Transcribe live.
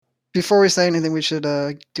Before we say anything, we should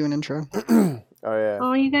do an intro. Oh yeah.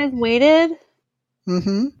 Oh, you guys waited?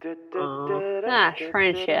 Mm-hmm.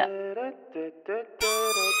 Friendship.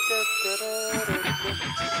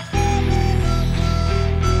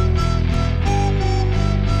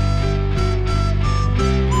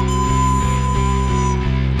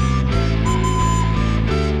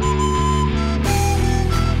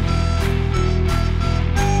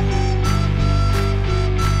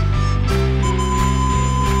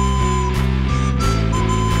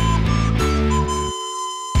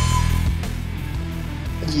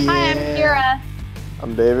 Yeah. Hi, I'm Kira.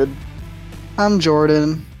 I'm David. I'm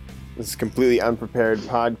Jordan. This is Completely Unprepared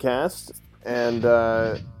podcast, and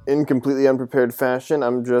in completely unprepared fashion,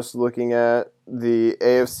 I'm just looking at the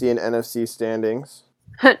AFC and NFC standings.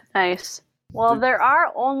 Nice. Well, there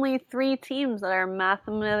are only 3 teams that are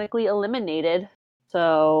mathematically eliminated,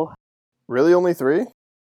 so Really, only 3?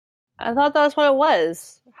 I thought that's what it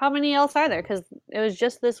was. How many else are there? Because it was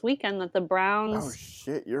just this weekend that the Browns Oh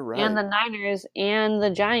shit, you're right. and the Niners and the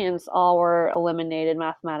Giants all were eliminated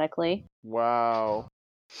mathematically. Wow.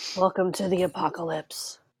 Welcome to the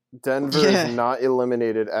apocalypse. Denver Yeah. is not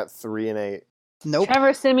eliminated at 3-8, Nope.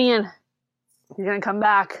 Trevor Siemian, he's gonna come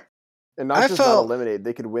back. and not I just felt- not eliminated,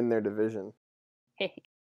 they could win their division.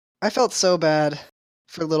 I felt so bad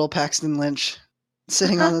for little Paxton Lynch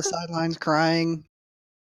sitting on the sidelines crying.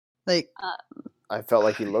 Like, I felt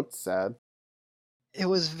like he looked sad. it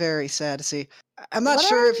was very sad to see. I'm not What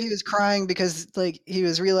sure are- if he was crying because, like, he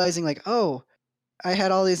was realizing, like, oh, I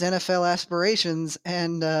had all these NFL aspirations,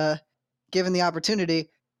 and given the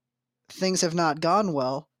opportunity, things have not gone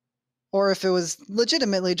well. Or if it was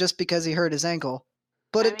legitimately just because he hurt his ankle.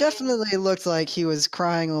 But I it mean- definitely looked like he was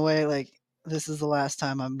crying away, like, this is the last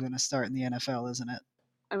time I'm going to start in the NFL, isn't it?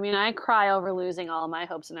 I mean, I cry over losing all of my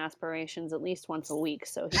hopes and aspirations at least once a week,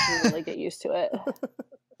 so he can really get used to it.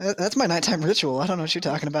 That's my nighttime ritual. I don't know what you're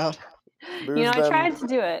talking about. You know, I tried to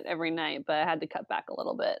do it every night, but I had to cut back a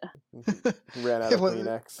little bit. Ran out It of was-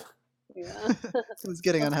 Kleenex. Yeah. It was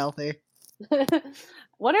getting unhealthy.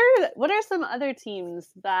 What are some other teams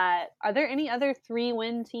that are there any other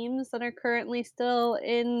 3-win teams that are currently still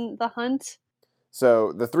in the hunt?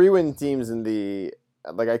 So the 3-win teams in the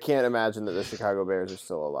I can't imagine that the Chicago Bears are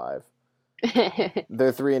still alive.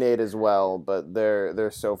 They're 3-8 as well, but they're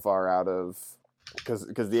so far out of because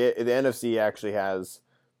the NFC actually has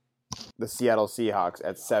the Seattle Seahawks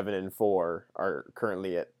at 7-4 are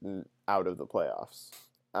currently out of the playoffs.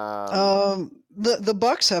 The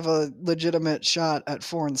Bucks have a legitimate shot at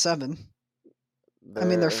 4-7. I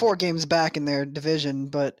mean, they're 4 games back in their division,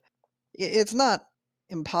 but it's not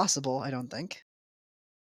impossible, I don't think.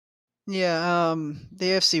 Yeah, the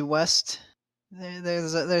AFC West,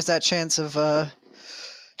 there's that chance of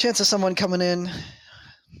someone coming in.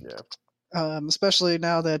 Yeah. Especially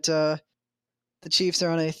now that the Chiefs are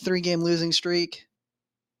on a 3-game losing streak,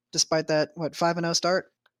 despite that 5-0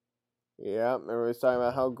 start. Yeah, everybody's talking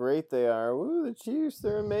about how great they are. Woo, the Chiefs,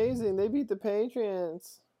 they're amazing. They beat the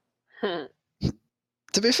Patriots.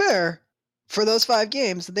 To be fair, for those 5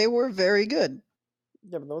 games, they were very good.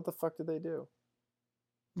 Yeah, but what the fuck did they do?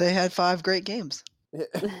 They had 5 great games. You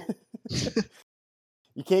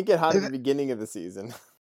can't get hot at They've- the beginning of the season.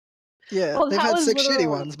 Yeah, Well, they've that had was 6 shitty literally-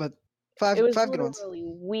 ones, but 5 It was good ones. literally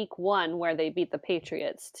week 1 where they beat the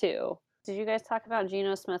Patriots too. Did you guys talk about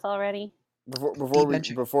Geno Smith already?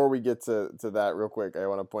 Before we get to that real quick, I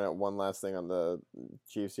want to point out one last thing on the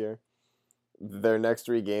Chiefs here. Their next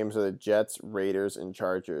 3 games are the Jets, Raiders, and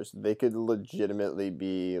Chargers. They could legitimately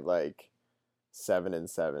be like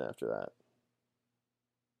 7-7 after that.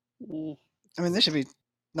 Mm. I mean, they should be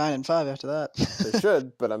 9-5 after that. They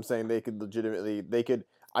should, but I'm saying they could legitimately.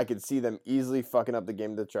 I could see them easily fucking up the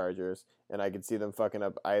game of the Chargers, and I could see them fucking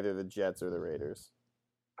up either the Jets or the Raiders.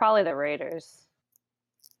 Probably the Raiders.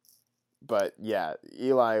 But yeah,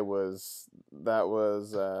 Eli was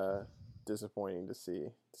disappointing to see,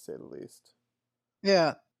 to say the least.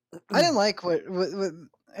 Yeah, I didn't like what, and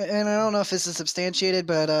I don't know if this is substantiated,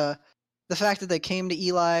 but the fact that they came to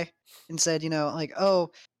Eli and said, like,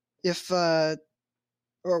 oh, if or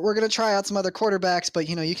we're gonna try out some other quarterbacks, but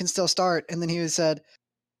you can still start. And then he said,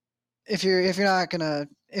 if you're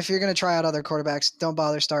gonna try out other quarterbacks, don't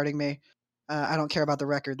bother starting me. I don't care about the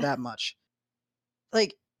record that much.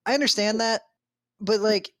 Like, I understand that, but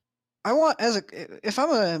like, if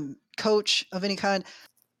I'm a coach of any kind,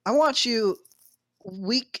 I want you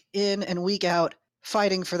week in and week out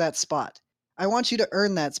fighting for that spot. I want you to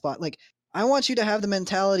earn that spot. Like, I want you to have the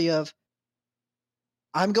mentality of,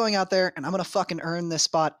 I'm going out there and I'm going to fucking earn this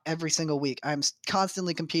spot every single week. I'm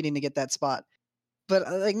constantly competing to get that spot. But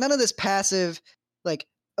like, none of this passive, like,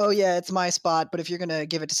 oh yeah, it's my spot, but if you're gonna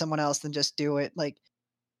give it to someone else, then just do it. Like,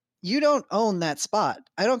 you don't own that spot.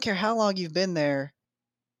 I don't care how long you've been there.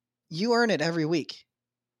 You earn it every week.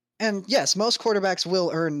 And yes, most quarterbacks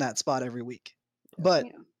will earn that spot every week. But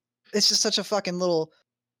Yeah. it's just such a fucking little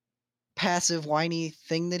passive, whiny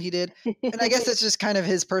thing that he did. And I guess it's just kind of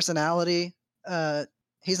his personality.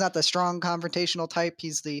 He's not the strong confrontational type.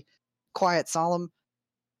 He's the quiet, solemn.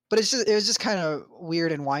 But it was just kind of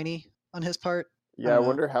weird and whiny on his part. Yeah, I don't know.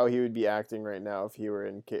 wonder how he would be acting right now if he were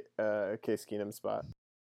in Case Keenum's spot.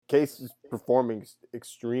 Case is performing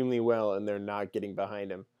extremely well, and they're not getting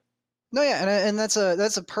behind him. No, yeah, and that's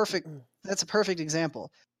a perfect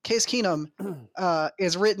example. Case Keenum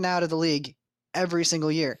is written out of the league every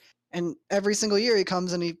single year, and every single year he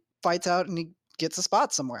comes and he fights out and he gets a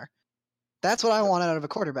spot somewhere. That's what I want out of a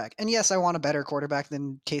quarterback. And yes, I want a better quarterback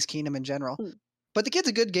than Case Keenum in general. But the kid's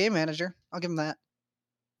a good game manager. I'll give him that.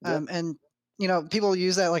 Yep. And people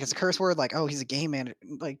use that like it's a curse word, like, oh, he's a game manager.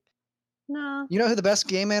 Like, No. you know who the best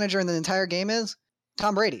game manager in the entire game is?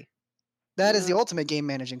 Tom Brady. That is the ultimate game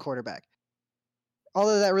managing quarterback. All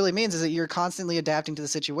that really means is that you're constantly adapting to the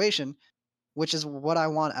situation, which is what I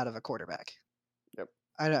want out of a quarterback. Yep.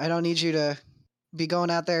 I don't need you to be going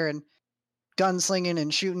out there and gunslinging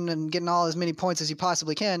and shooting and getting all as many points as you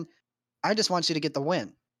possibly can. I just want you to get the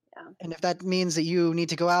win. Yeah. And if that means that you need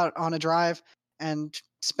to go out on a drive and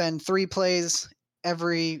spend 3 plays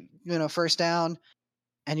every first down,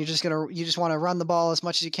 and you just want to run the ball as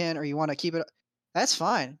much as you can, or you want to keep it, that's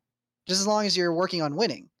fine, just as long as you're working on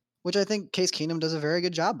winning, which I think Case Keenum does a very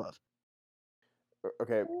good job of.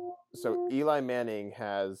 Okay, so Eli Manning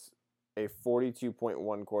has a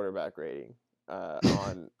 42.1 quarterback rating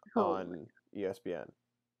on ESPN.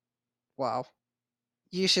 Wow.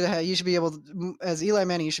 You should be able to, as Eli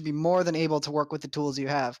Manning, you should be more than able to work with the tools you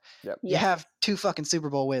have. Yep. You have 2 fucking Super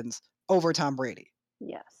Bowl wins over Tom Brady.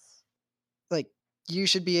 Yes. Like, you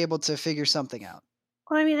should be able to figure something out.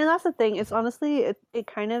 Well, I mean, and that's the thing. It's honestly, it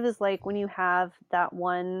kind of is like when you have that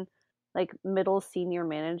one, like, middle senior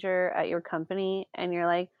manager at your company, and you're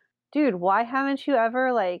like, dude, why haven't you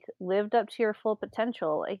ever, like, lived up to your full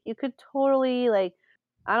potential? Like, you could totally, like,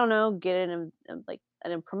 I don't know, get in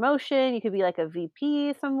a promotion. You could be like a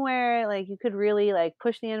VP somewhere. Like, you could really, like,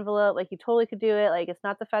 push the envelope. Like, you totally could do it. Like, it's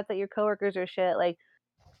not the fact that your coworkers are shit. Like,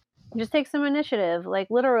 just take some initiative. Like,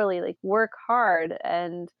 literally, like, work hard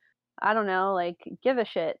and, I don't know, like, give a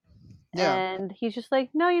shit. Yeah. And he's just like,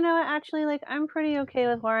 no, you know what? Actually, like, I'm pretty okay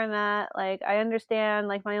with where I'm at. Like, I understand,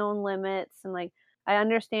 like, my own limits, and, like, I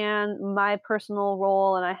understand my personal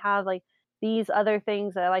role, and I have, like, these other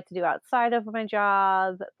things that I like to do outside of my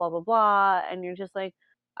job, blah, blah, blah. And you're just like,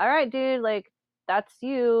 all right, dude, like, that's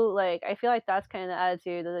you. Like, I feel like that's kind of the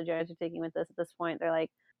attitude that the Giants are taking with this at this point. They're like,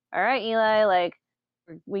 all right, Eli, like,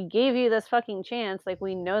 we gave you this fucking chance. Like,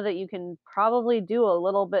 we know that you can probably do a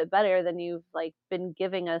little bit better than you've, like, been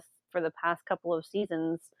giving us for the past couple of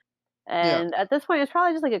seasons. And at this point, it's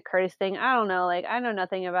probably just like a courteous thing. I don't know. Like, I know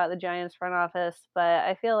nothing about the Giants front office, but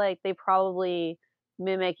I feel like they probably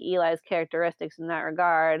mimic Eli's characteristics in that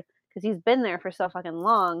regard because he's been there for so fucking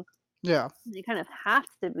long. Yeah. They kind of have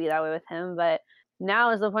to be that way with him. But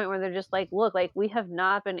now is the point where they're just like, look, like, we have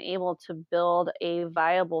not been able to build a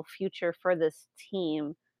viable future for this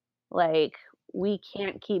team. Like, we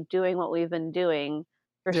can't keep doing what we've been doing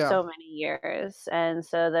for so many years. And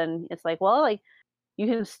so then it's like, well, like, you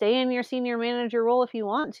can stay in your senior manager role if you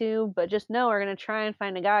want to, but just know we're going to try and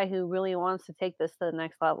find a guy who really wants to take this to the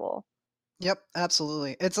next level. Yep,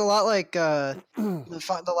 absolutely. It's a lot like the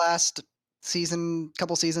last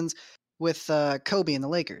couple seasons with Kobe and the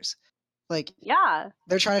Lakers. Like, Yeah.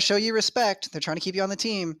 they're trying to show you respect. They're trying to keep you on the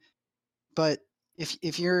team. But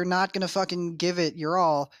if you're not going to fucking give it your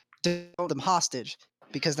all, don't hold them hostage,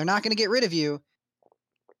 because they're not going to get rid of you.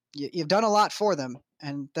 You've done a lot for them,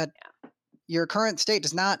 and that your current state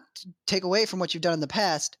does not take away from what you've done in the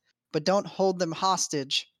past, but don't hold them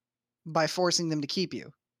hostage by forcing them to keep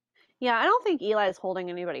you. Yeah, I don't think Eli is holding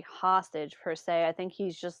anybody hostage per se. I think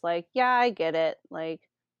he's just like, yeah, I get it. Like,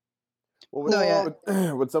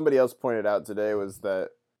 what somebody else pointed out today was that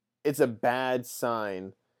it's a bad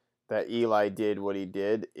sign that Eli did what he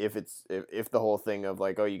did if the whole thing of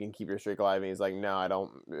like, oh, you can keep your streak alive, and he's like, no, I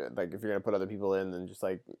don't, like, if you're gonna put other people in, then just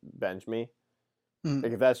like bench me.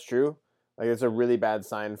 Like, if that's true, like, it's a really bad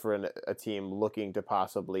sign for a team looking to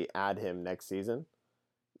possibly add him next season.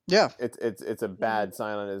 Yeah, it's a bad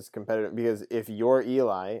sign on his competitive, because if you're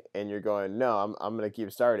Eli and you're going, no, I'm gonna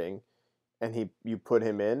keep starting, and you put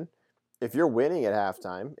him in. If you're winning at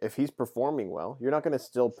halftime, if he's performing well, you're not going to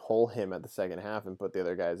still pull him at the second half and put the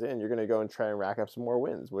other guys in. You're going to go and try and rack up some more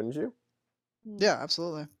wins, wouldn't you? Yeah,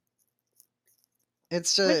 absolutely.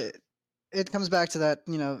 It's it comes back to that,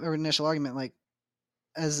 initial argument. Like,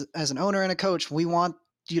 as an owner and a coach, we want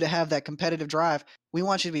you to have that competitive drive. We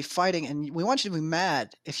want you to be fighting, and we want you to be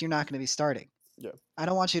mad if you're not going to be starting. Yeah. I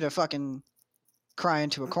don't want you to fucking cry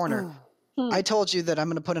into a corner. I told you that I'm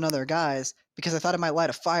going to put in other guys because I thought it might light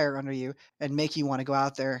a fire under you and make you want to go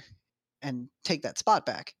out there and take that spot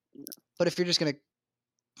back. But if you're just going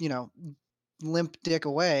to, limp dick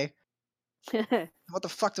away, what the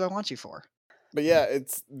fuck do I want you for? But yeah,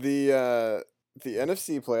 it's the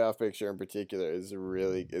NFC playoff picture in particular is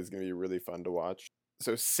going to be really fun to watch.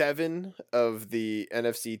 So 7 of the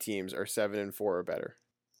NFC teams are 7-4 or better.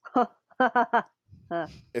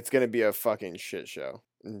 It's going to be a fucking shit show.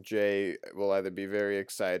 And Jay will either be very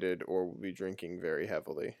excited or will be drinking very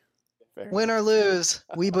heavily. Win or lose,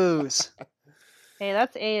 we booze. Hey,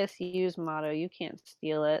 that's ASU's motto. You can't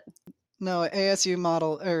steal it. No, ASU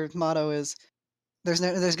motto is there's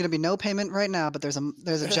going to be no payment right now, but there's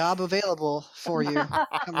a job available for you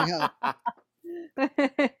coming up.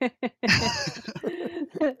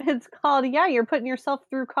 It's called, you're putting yourself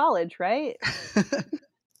through college, right?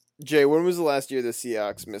 Jay, when was the last year the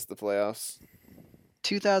Seahawks missed the playoffs?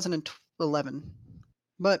 2011.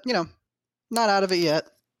 But, not out of it yet.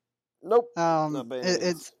 Nope. Not by any means.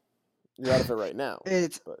 It's you're out of it right now.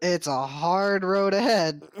 It's a hard road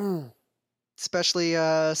ahead. Especially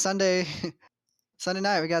Sunday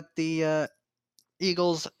night we got the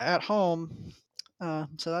Eagles at home.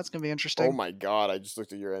 So that's going to be interesting. Oh my god, I just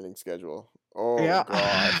looked at your ending schedule. Oh yeah.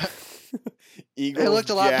 God. Eagles, it looked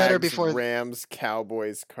a lot Jags, better before Rams,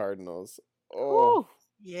 Cowboys, Cardinals. Oh.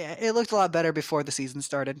 Yeah, it looked a lot better before the season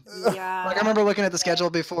started. Yeah. Like I remember looking at the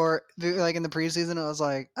schedule before, like in the preseason, I was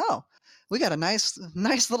like, "Oh, we got a nice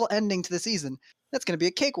little ending to the season. That's going to be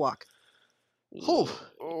a cakewalk." Oh,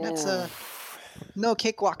 that's no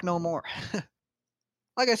cakewalk no more.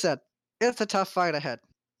 Like I said, it's a tough fight ahead,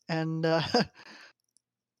 and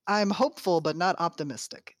I'm hopeful but not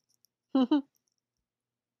optimistic.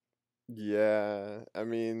 Yeah, I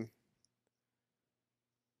mean,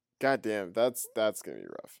 goddamn, that's gonna be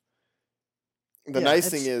rough. The nice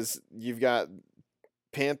thing is you've got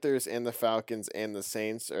Panthers and the Falcons and the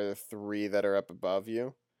Saints are the 3 that are up above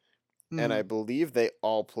you, and I believe they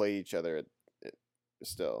all play each other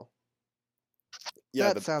still.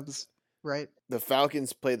 Yeah, that sounds right. The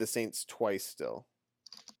Falcons play the Saints twice still,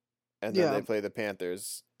 and then they play the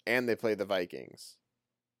Panthers and they play the Vikings.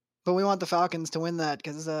 But we want the Falcons to win that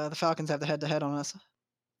because the Falcons have the head-to-head on us.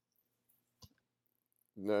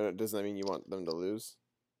 No, doesn't that mean you want them to lose?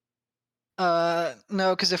 No,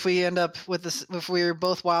 because if we end up with this, if we're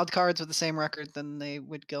both wild cards with the same record, then they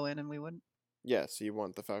would go in and we wouldn't. Yeah, so you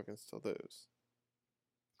want the Falcons to lose.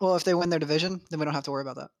 Well, if they win their division, then we don't have to worry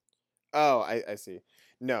about that. Oh, I see.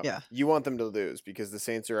 No, yeah, you want them to lose because the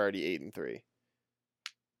Saints are already 8-3.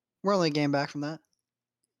 We're only a game back from that.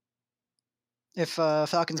 If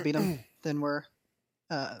Falcons beat them, then we're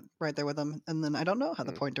right there with them, and then I don't know how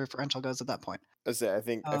the point differential goes at that point. I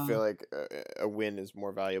feel like a win is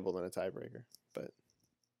more valuable than a tiebreaker, but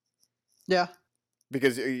yeah,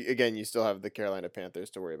 because again, you still have the Carolina Panthers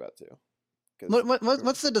to worry about too.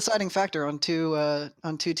 What's the deciding factor on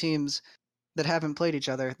two teams that haven't played each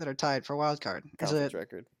other that are tied for wild card? Conference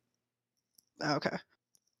record. Okay.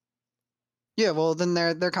 Yeah, well then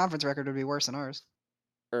their conference record would be worse than ours.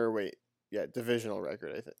 Or wait. Yeah, divisional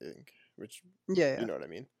record, I think. Which, yeah. You know what I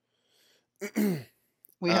mean.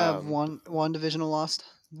 We have one divisional lost,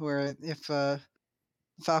 where if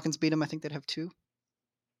Falcons beat them, I think they'd have 2.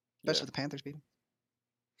 Especially if the Panthers beat them.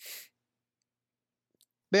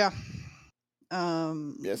 But yeah.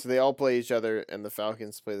 Yeah, so they all play each other, and the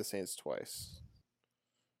Falcons play the Saints twice.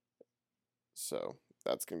 So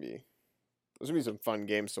those are gonna be some fun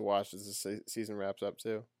games to watch as the season wraps up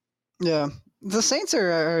too. Yeah, the Saints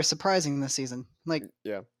are surprising this season. Like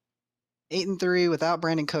 8-3 without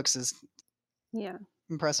Brandon Cooks is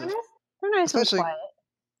impressive. They're nice, especially and quiet.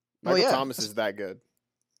 Michael Thomas is that good.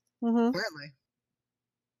 Mm-hmm. Apparently,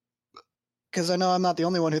 because I know I'm not the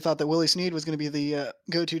only one who thought that Willie Snead was going to be the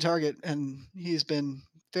go-to target, and he's been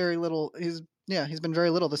very little. He's been very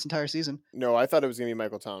little this entire season. No, I thought it was going to be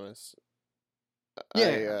Michael Thomas.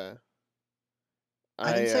 Yeah,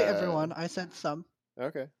 I didn't say everyone. I said some.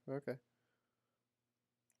 Okay.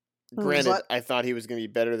 Granted, I thought he was going to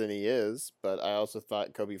be better than he is, but I also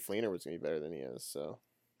thought Kobe Fleener was going to be better than he is. So.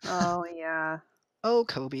 Oh yeah. Oh,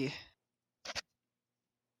 Kobe.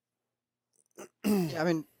 Yeah, I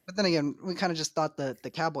mean, but then again, we kind of just thought that the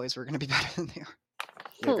Cowboys were going to be better than they are.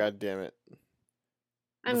 Yeah, God damn it.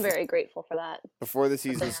 I'm very grateful for that. Before the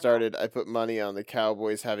season started, I put money on the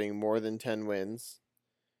Cowboys having more than 10 wins,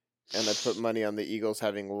 and I put money on the Eagles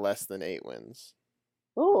having less than 8 wins.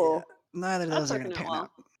 Ooh, Neither of that's those are going to working pan out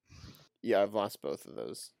out. Yeah, I've lost both of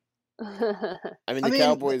those. well. I mean, I the mean,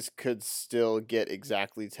 Cowboys could still get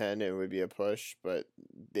exactly 10. It would be a push, but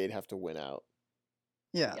they'd have to win out.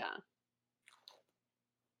 Yeah, Yeah.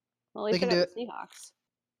 Well, at they least can they do got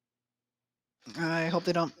it. the I hope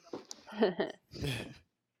they don't. Seahawks.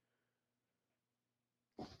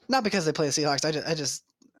 Not because they play the Seahawks. I just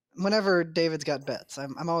whenever David's got bets,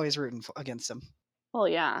 I'm always rooting against him. Well,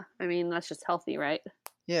 yeah. I mean, that's just healthy, right?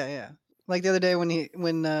 Yeah. Like the other day when he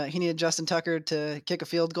needed Justin Tucker to kick a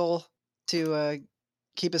field goal to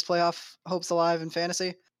keep his playoff hopes alive in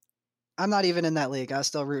fantasy. I'm not even in that league. I was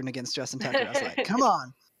still rooting against Justin Tucker. I was like, come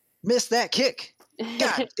on, miss that kick.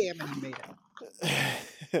 God damn it, he made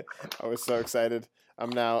it. I was so excited.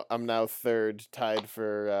 I'm now third, tied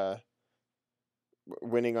for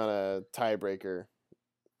winning on a tiebreaker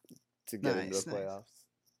to get into Nice, the nice. playoffs.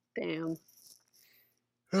 Damn.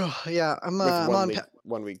 Yeah, With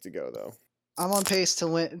 1 week to go though. I'm on pace to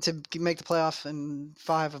make the playoff in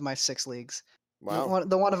 5 of my 6 leagues. Wow. One of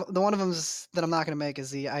them that I'm not going to make is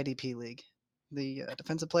the IDP league, the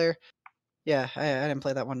defensive player. Yeah, I didn't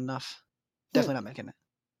play that one enough. Definitely not making it.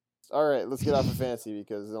 All right, let's get off of fantasy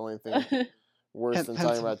because the only thing worse than Hence-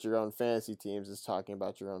 talking about your own fantasy teams is talking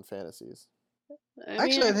about your own fantasies.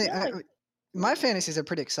 Actually, I think feel like- my fantasies are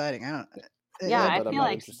pretty exciting. I don't. yeah, but I I'm feel not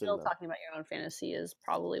like interested in still them. talking about your own fantasy is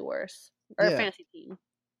probably worse. Or Yeah. a fantasy team.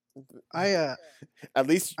 At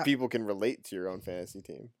least people can relate to your own fantasy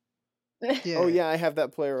team. Yeah. Oh yeah, I have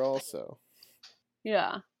that player also.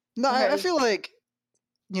 Yeah. No, I Okay. feel like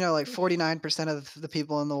like 49% of the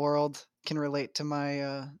people in the world can relate to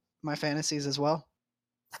my my fantasies as well.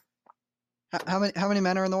 How many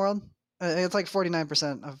men are in the world? It's like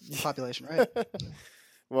 49% of the population, right?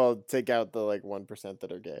 Well, take out the 1%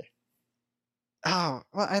 that are gay. Oh,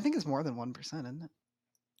 well, I think it's more than 1%, isn't it?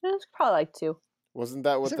 It's probably like 2. Wasn't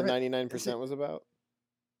that what it the right? 99% was about?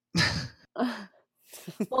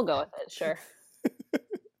 We'll go with it, sure.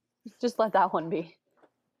 Just let that one be.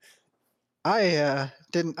 I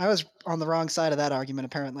didn't. I was on the wrong side of that argument,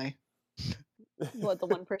 apparently. What, the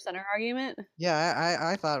 1%er argument? Yeah,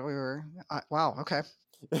 I thought we were. Wow. Okay,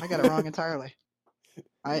 I got it wrong entirely.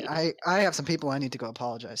 I have some people I need to go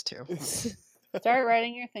apologize to. Start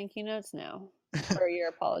writing your thank you notes now. Or your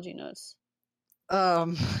apology notes.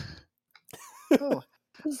 Oh,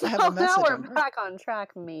 So have a now message we're on there. back on track,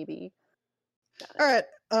 maybe. all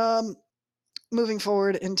right. Moving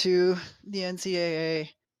forward into the NCAA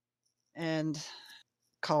and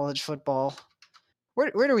college football.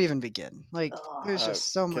 Where do we even begin? Like, there's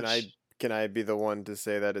just so much. Can I be the one to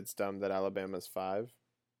say that it's dumb that Alabama's 5?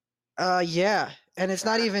 Yeah, and it's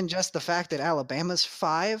not even just the fact that Alabama's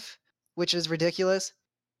 5, which is ridiculous.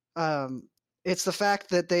 It's the fact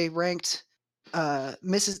that they ranked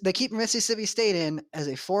they keep Mississippi State in as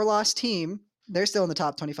a 4-loss team. They're still in the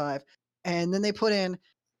top 25, and then they put in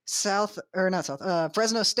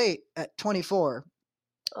Fresno State at 24.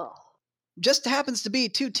 Oh. Just happens to be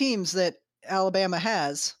 2 teams that Alabama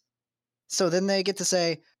has. So then they get to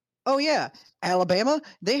say, oh yeah, Alabama,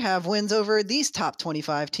 they have wins over these top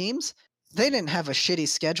 25 teams. They didn't have a shitty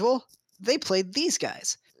schedule. They played these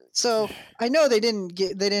guys. So I know they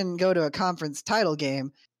didn't go to a conference title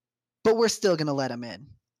game, but we're still going to let them in.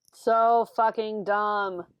 So fucking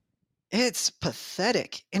dumb. It's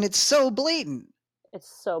pathetic, and it's so blatant.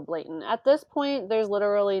 It's so blatant. At this point, there's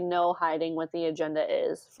literally no hiding what the agenda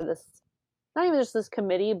is for this. Not even just this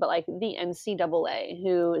committee, but the NCAA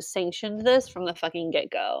who sanctioned this from the fucking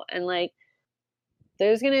get-go. And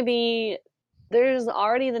there's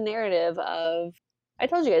already the narrative of, I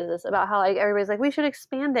told you guys this, about how everybody's like, we should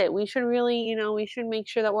expand it. We should really, we should make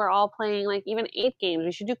sure that we're all playing even 8 games.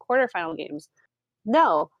 We should do quarterfinal games.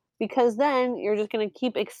 No, because then you're just going to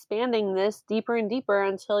keep expanding this deeper and deeper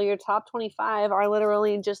until your top 25 are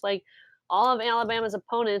literally just all of Alabama's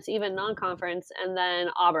opponents, even non-conference, and then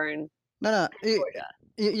Auburn. No. Georgia.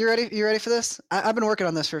 You ready? You ready for this? I've been working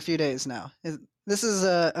on this for a few days now. This is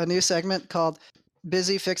a new segment called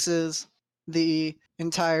Busy Fixes the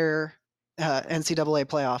Entire NCAA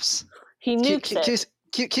Playoffs. He nukes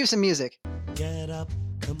it. Cue some music. Get up,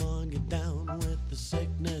 come on, get down with the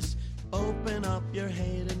sickness. Open up your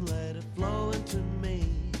hate and let it flow into me.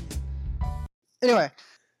 Anyway,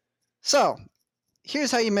 so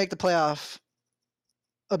here's how you make the playoff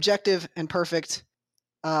objective and perfect.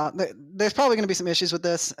 There's probably going to be some issues with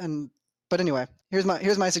this, but anyway, here's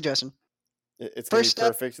my suggestion. It's going First to be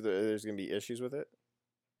step- perfect. There's going to be issues with it.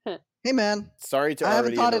 Hey man, Sorry to I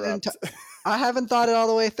haven't already thought interrupt. I haven't thought it all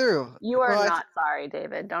the way through. You are Well, not sorry,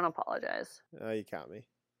 David. Don't apologize. Oh, you caught me.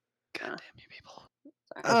 God damn you people.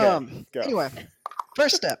 Sorry. Okay, go. Anyway,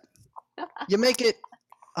 first step, you make it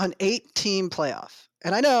an 8-team playoff.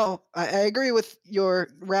 And I know I agree with your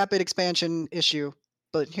rapid expansion issue,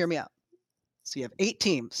 but hear me out. So you have 8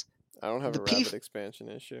 teams. I don't have The a P- rapid expansion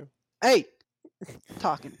issue. Hey,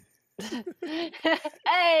 talking.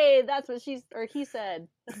 Hey, that's what he said.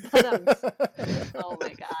 Oh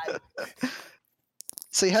my god.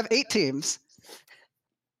 So you have 8 teams.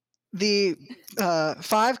 The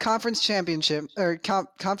 5 conference championship or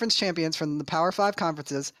conference champions from the Power 5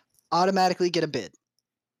 conferences automatically get a bid.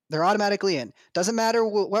 They're automatically in. Doesn't matter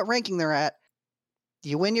what ranking they're at.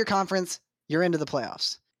 You win your conference, you're into the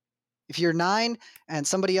playoffs. If you're 9 and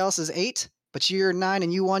somebody else is 8, but you're 9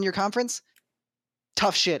 and you won your conference,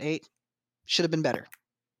 tough shit, 8. Should have been better.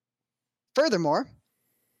 Furthermore,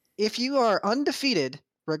 if you are undefeated,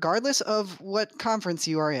 regardless of what conference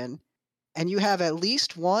you are in, and you have at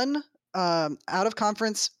least one out of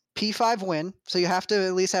conference P5 win, so you have to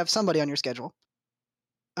at least have somebody on your schedule,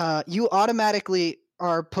 you automatically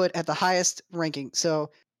are put at the highest ranking. So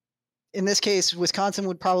in this case, Wisconsin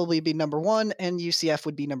would probably be number 1 and UCF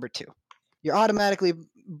would be number 2. You're automatically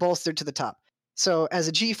bolstered to the top. So as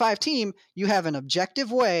a G5 team, you have an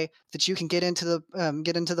objective way that you can get into the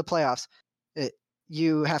playoffs.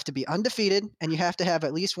 You have to be undefeated and you have to have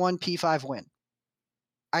at least one P5 win.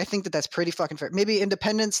 I think that's pretty fucking fair. Maybe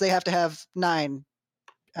Independence, they have to have 9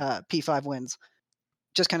 P5 wins.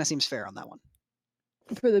 Just kind of seems fair on that one.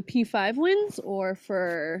 For the P5 wins or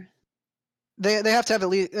for... They have to have at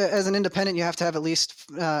least, as an independent, you have to have at least,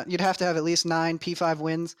 you'd have to have at least 9 P5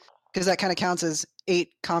 wins, because that kind of counts as 8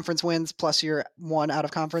 conference wins plus your 1 out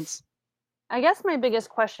of conference. I guess my biggest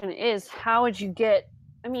question is, how would you get,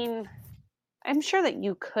 I mean, I'm sure that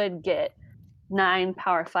you could get 9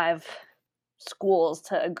 Power 5 schools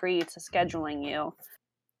to agree to scheduling you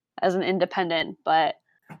as an independent, but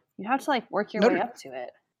you have to work your way up to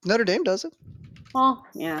it. Notre Dame does it. Well,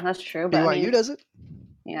 yeah, that's true. But BYU does it.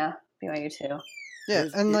 Yeah, BYU too. Yeah,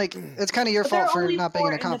 and it's kind of your fault for not being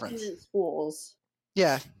in a conference. Schools.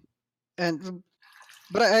 Yeah,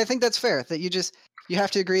 but I think that's fair that you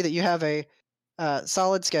have to agree that you have a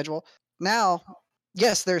solid schedule. Now,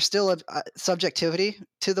 yes, there's still a subjectivity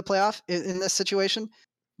to the playoff in this situation,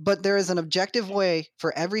 but there is an objective way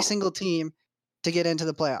for every single team to get into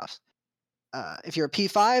the playoffs. If you're a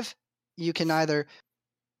P5, you can either,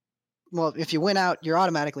 if you win out, you're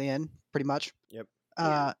automatically in, pretty much. Yep.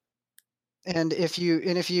 And if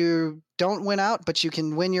you don't win out, but you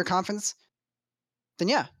can win your conference, then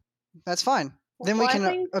yeah, that's fine. Then we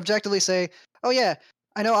can objectively say, oh yeah,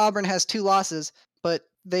 I know Auburn has 2 losses, but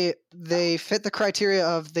they fit the criteria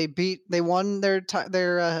of they won their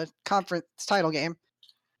conference title game,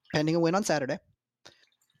 pending a win on Saturday.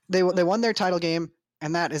 They won their title game,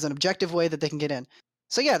 and that is an objective way that they can get in.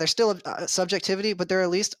 So yeah, there's still a subjectivity, but there are at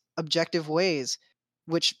least objective ways,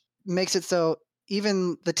 which makes it so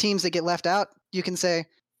even the teams that get left out, you can say,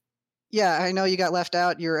 yeah, I know you got left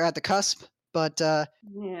out, you're at the cusp, but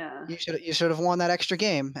yeah, you should have won that extra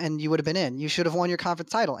game and you would have been in. You should have won your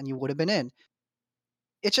conference title and you would have been in.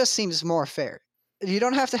 It just seems more fair. You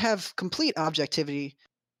don't have to have complete objectivity,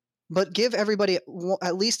 but give everybody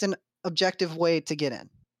at least an objective way to get in.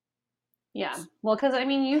 Yeah, well, because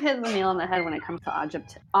you hit the nail on the head when it comes to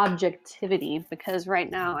objectivity, because right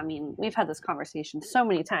now, we've had this conversation so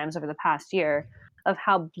many times over the past year of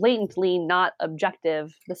how blatantly not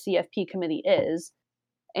objective the CFP committee is.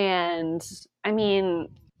 And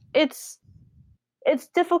it's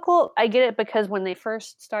difficult. I get it, because when they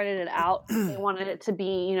first started it out, they wanted it to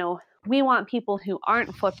be, we want people who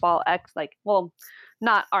aren't football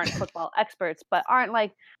aren't football experts, but aren't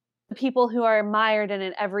the people who are mired in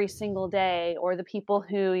it every single day, or the people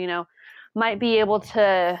who, might be able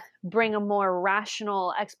to bring a more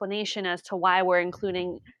rational explanation as to why we're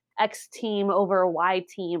including X team over Y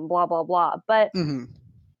team, blah, blah, blah. But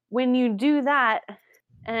when you do that,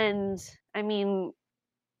 and you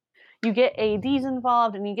get ADs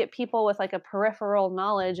involved and you get people with a peripheral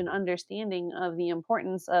knowledge and understanding of the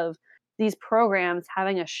importance of these programs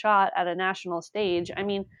having a shot at a national stage,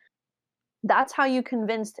 that's how you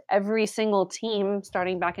convinced every single team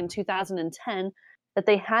starting back in 2010 that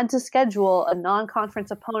they had to schedule a non-conference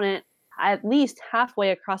opponent at least halfway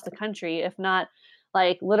across the country, if not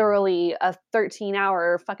literally a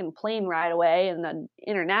 13-hour fucking plane ride away in an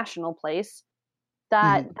international place.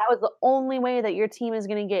 That was the only way that your team is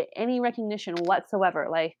going to get any recognition whatsoever.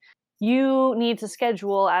 You need to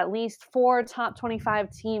schedule at least 4 top 25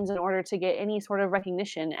 teams in order to get any sort of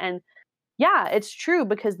recognition. And yeah, it's true,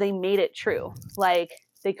 because they made it true.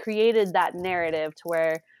 They created that narrative to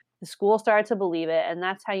where the school started to believe it, and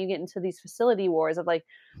that's how you get into these facility wars of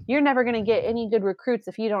you're never going to get any good recruits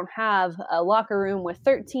if you don't have a locker room with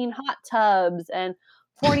 13 hot tubs and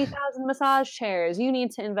 40,000 massage chairs. You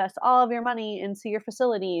need to invest all of your money into your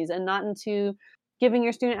facilities and not into giving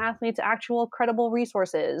your student athletes actual credible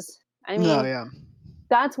resources. I mean, No, yeah.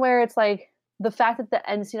 that's where it's like the fact that the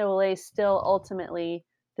NCAA still ultimately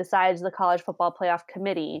decides the college football playoff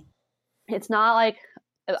committee. It's not like,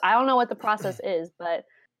 I don't know what the process is, but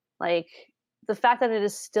like the fact that it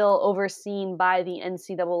is still overseen by the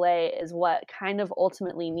NCAA is what kind of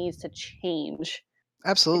ultimately needs to change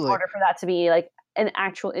in Absolutely. order for that to be like an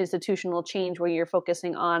actual institutional change where you're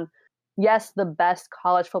focusing on, yes, the best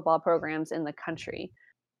college football programs in the country.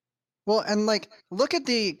 Well, and like, look at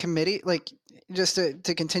the committee, like, just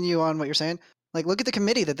to continue on what you're saying, like, look at the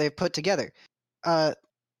committee that they've put together.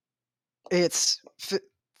 It's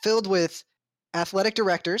filled with athletic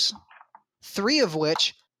directors, 3 of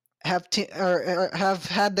which have have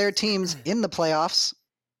had their teams in the playoffs,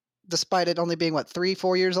 despite it only being,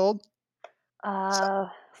 3-4 years old?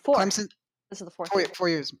 4. Clemson, This is the 4th 4, year. 4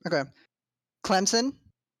 years. Okay. Clemson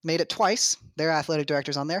made it twice. Their athletic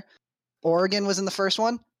director's on there. Oregon was in the first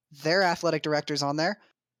one. Their athletic director's on there.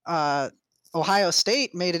 Ohio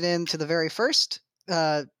State made it into the very first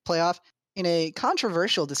playoff in a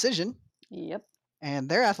controversial decision, Yep. and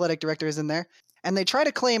their athletic director is in there. And they try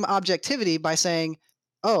to claim objectivity by saying,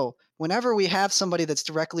 oh, whenever we have somebody that's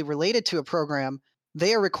directly related to a program,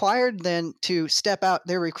 they are required then to step out.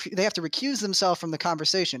 They have to recuse themselves from the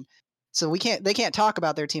conversation. So they can't talk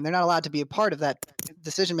about their team. They're not allowed to be a part of that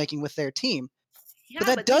decision making with their team. Yeah,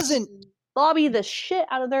 that doesn't lobby the shit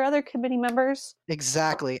out of their other committee members.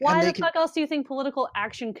 exactly. Why and the fuck else do you think political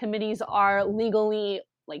action committees are legal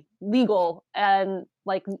and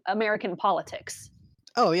like American politics?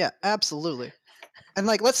 Oh yeah, absolutely. And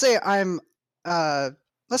like, let's say I'm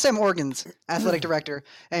Oregon's athletic director,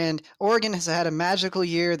 and Oregon has had a magical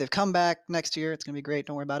year. They've come back next year. It's gonna be great.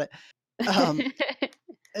 Don't worry about it.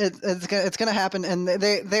 It's gonna happen, and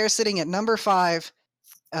they're sitting at number 5.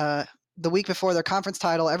 The week before their conference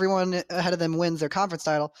title, everyone ahead of them wins their conference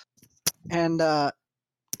title, and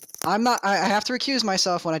I'm not. I have to recuse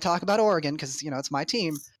myself when I talk about Oregon because it's my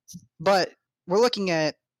team. But we're looking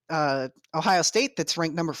at Ohio State, that's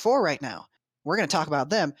ranked number 4 right now. We're going to talk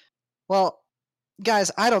about them. Well,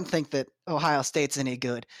 guys, I don't think that Ohio State's any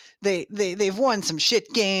good. They've won some shit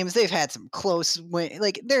games. They've had some close win.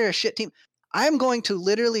 Like, they're a shit team. I'm going to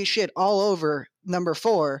literally shit all over number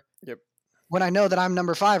 4. Yep. When I know that I'm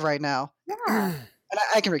number 5 right now. Yeah. And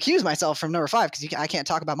I can recuse myself from number 5 because I can't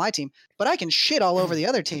talk about my team, but I can shit all over the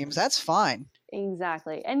other teams. That's fine.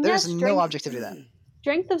 Exactly. And There's yes, no objectivity to that.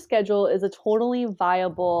 Strength of schedule is a totally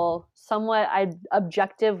viable, somewhat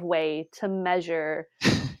objective way to measure,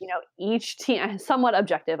 each team. Somewhat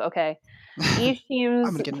objective, okay. Each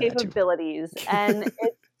team's capabilities, and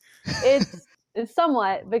it's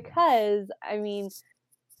somewhat because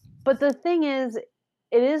but the thing is,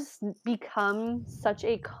 it has become such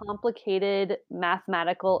a complicated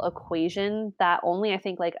mathematical equation that only I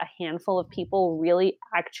think like a handful of people really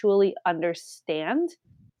actually understand.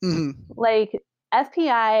 Mm-hmm. Like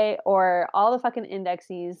FPI or all the fucking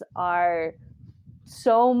indexes are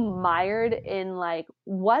so mired in like,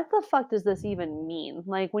 what the fuck does this even mean?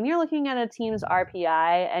 Like when you're looking at a team's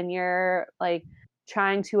RPI and you're like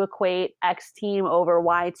trying to equate X team over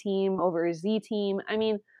Y team over Z team,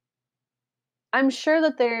 I'm sure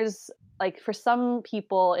that there's like, for some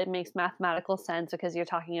people it makes mathematical sense because you're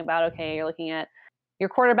talking about, okay, you're looking at your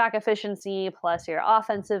quarterback efficiency plus your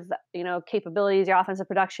offensive, capabilities, your offensive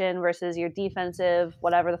production versus your defensive,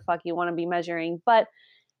 whatever the fuck you want to be measuring. But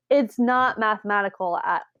it's not mathematical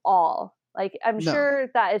at all. Like, I'm sure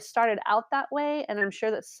that it started out that way, and I'm sure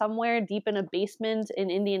that somewhere deep in a basement in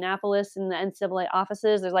Indianapolis in the NCAA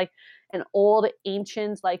offices, there's like an old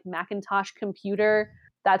ancient like Macintosh computer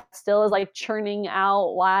that still is like churning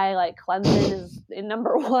out why like Clemson is in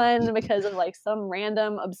number 1 because of like some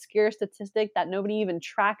random obscure statistic that nobody even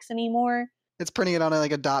tracks anymore. It's printing it on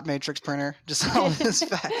a dot matrix printer. Just all this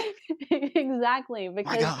fact. Exactly,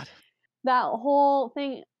 because my God. That whole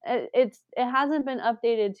thing, it hasn't been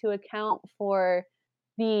updated to account for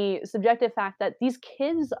the subjective fact that these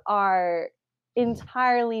kids are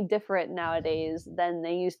entirely different nowadays than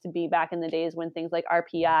they used to be back in the days when things like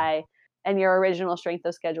RPI and your original strength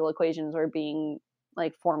of schedule equations were being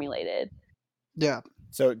like formulated. Yeah.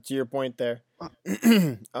 So to your point there,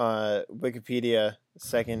 Wikipedia,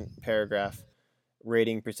 second paragraph,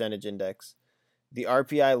 rating percentage index. The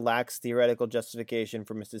RPI lacks theoretical justification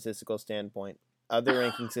from a statistical standpoint. Other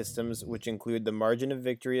ranking systems, which include the margin of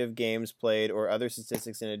victory of games played or other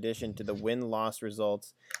statistics in addition to the win-loss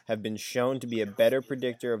results, have been shown to be a better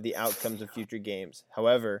predictor of the outcomes of future games.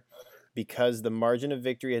 However, because the margin of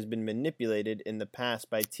victory has been manipulated in the past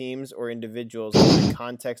by teams or individuals in the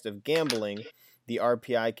context of gambling, the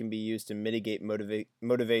RPI can be used to mitigate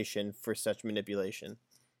motivation for such manipulation.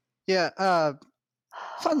 Yeah.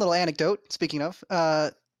 Fun little anecdote. Speaking of,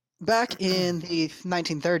 back in the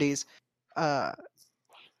 1930s,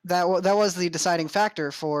 that was the deciding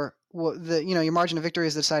factor for your margin of victory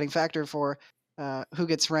is the deciding factor for who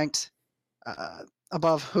gets ranked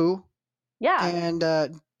above who. Yeah.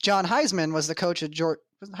 And John Heisman was the coach at Georgia.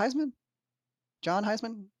 Was it Heisman? John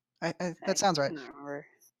Heisman? That sounds right.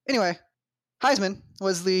 Anyway, Heisman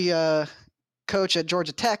was the coach at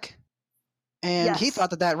Georgia Tech, and he Yes.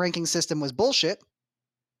 thought that ranking system was bullshit.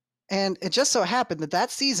 And it just so happened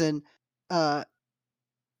that season,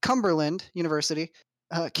 Cumberland University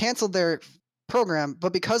canceled their program,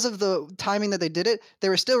 but because of the timing that they did it, they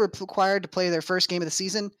were still required to play their first game of the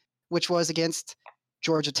season, which was against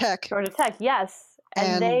Georgia Tech. Georgia Tech, yes.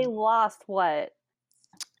 And they lost what?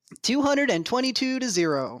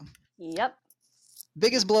 222-0. Yep.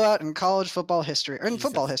 Biggest blowout in college football history, or in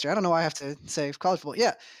football history. I don't know why I have to say college football.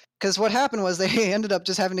 Yeah, because what happened was they ended up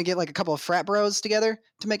just having to get like a couple of frat bros together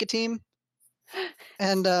to make a team.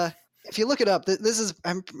 And if you look it up, this is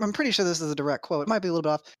I'm pretty sure this is a direct quote. It might be a little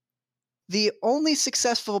bit off. The only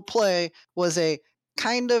successful play was a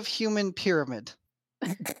kind of human pyramid.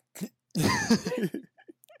 They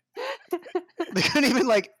couldn't even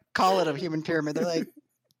like call it a human pyramid. They're like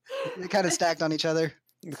they kind of stacked on each other.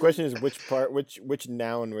 The question is which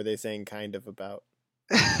noun were they saying kind of about?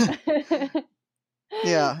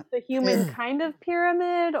 Yeah. The human kind of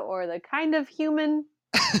pyramid or the kind of human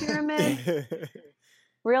pyramid?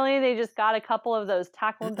 Really? They just got a couple of those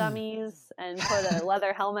tackle dummies and put a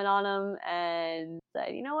leather helmet on them and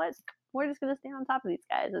said, you know what? We're just going to stay on top of these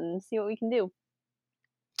guys and see what we can do.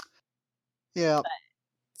 Yeah.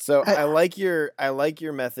 So I like your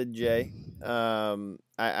method, Jay. I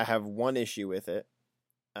have one issue with it.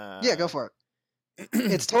 Yeah, go for it.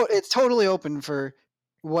 It's totally open for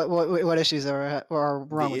what issues are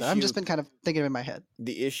wrong with it. I've just been kind of thinking in my head.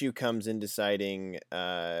 The issue comes in deciding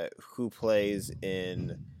who plays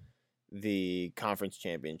in the conference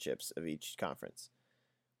championships of each conference.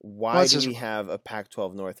 Why do we have a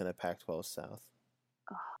Pac-12 North and a Pac-12 South?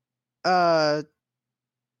 Because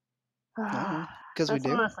we do.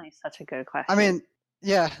 That's honestly such a good question. I mean,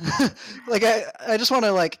 yeah. Like I just want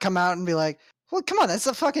to like come out and be like, well, come on, that's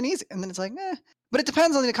so fucking easy. And then it's like, but it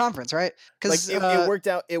depends on the conference, right? Because like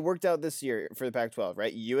it worked out this year for the Pac-12,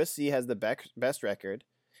 right? USC has the best record.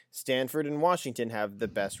 Stanford and Washington have the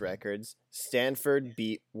best records. Stanford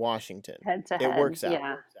beat Washington. Head to head. It works out.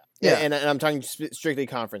 Yeah. And I'm talking strictly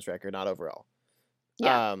conference record, not overall.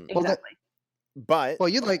 Yeah, exactly.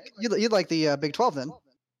 You'd like the Big 12 then,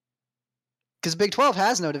 because Big 12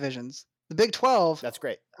 has no divisions. The Big 12. That's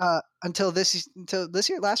great. Until this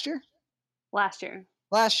year,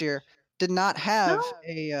 last year did not have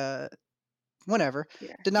did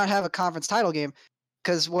not have a conference title game,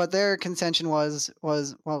 because what their contention was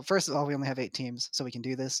well, first of all, we only have 8 teams, so we can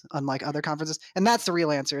do this, unlike other conferences, and that's the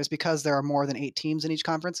real answer, is because there are more than 8 teams in each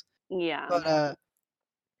conference. Yeah. But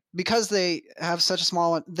because they have such a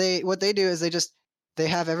small one, what they do is they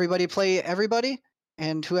have everybody play everybody,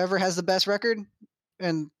 and whoever has the best record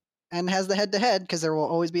and has the head-to-head, because there will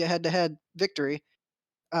always be a head-to-head victory,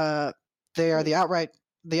 they are the outright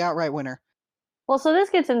winner. Well, so this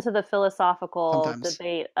gets into the philosophical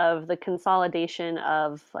debate of the consolidation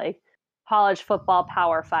of like college football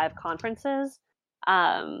Power 5 conferences.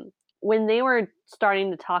 When they were starting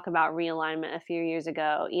to talk about realignment a few years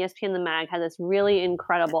ago, ESPN The Mag had this really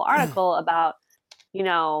incredible article about,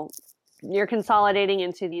 you're consolidating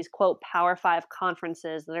into these, quote, Power 5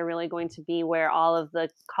 conferences that are really going to be where all of the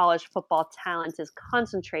college football talent is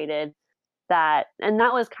concentrated. And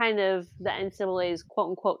that was kind of the NCAA's quote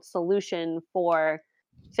unquote solution for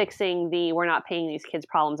fixing the we're not paying these kids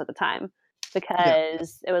problems at the time,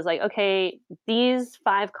 because it was like, okay, these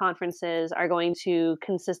 5 conferences are going to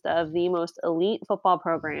consist of the most elite football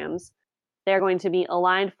programs. They're going to be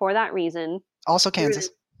aligned for that reason. Also Kansas.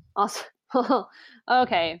 Also,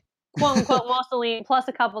 okay. Quote unquote most elite, plus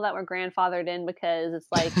a couple that were grandfathered in, because it's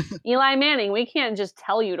like Eli Manning, we can't just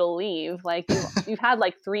tell you to leave. Like you've had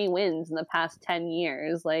like 3 wins in the past 10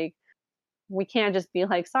 years. Like we can't just be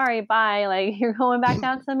like, sorry, bye. Like you're going back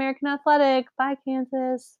down to American Athletic. Bye,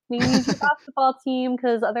 Kansas. We need your basketball team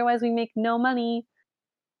because otherwise we make no money.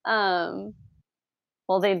 Well,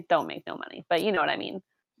 they don't make no money, but you know what I mean.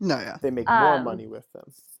 No, yeah. They make more money with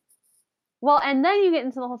them. Well, and then you get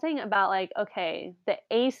into the whole thing about like, okay, the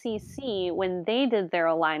ACC, when they did their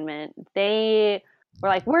alignment, they we're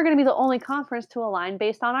like, we're going to be the only conference to align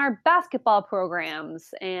based on our basketball programs,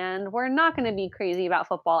 and we're not going to be crazy about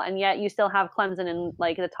football. And yet you still have Clemson in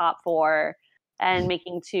like the top 4 and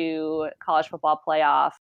making 2 college football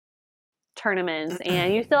playoff tournaments,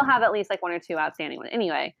 and you still have at least like 1 or 2 outstanding ones.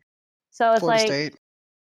 Anyway, so it's Florida like, State.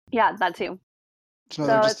 yeah, that too.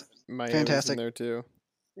 So it's Miami's fantastic. in there too.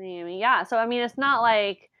 yeah. So I mean, it's not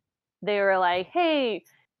like they were like, hey,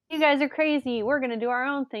 you guys are crazy, we're going to do our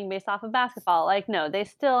own thing based off of basketball. Like, no, they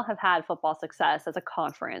still have had football success as a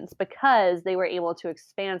conference because they were able to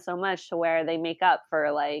expand so much to where they make up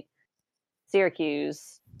for like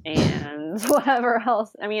Syracuse and whatever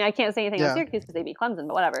else. I mean, I can't say anything on Syracuse because they beat Clemson,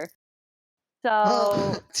 but whatever.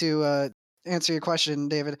 So to answer your question,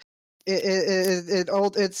 David,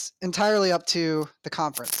 it's entirely up to the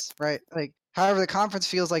conference, right? Like, however the conference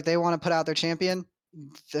feels like they want to put out their champion,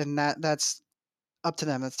 then that's up to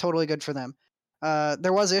them. That's totally good for them.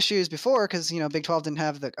 There was issues before because Big 12 didn't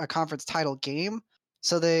have a conference title game,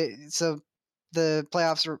 so the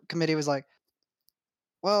playoffs committee was like,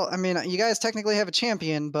 well, I mean, you guys technically have a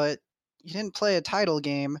champion, but you didn't play a title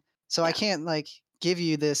game, so I can't like give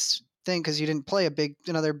you this thing because you didn't play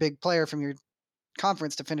another big player from your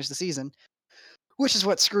conference to finish the season, which is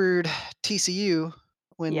what screwed TCU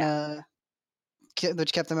when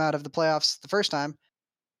which kept them out of the playoffs the first time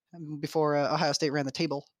before Ohio State ran the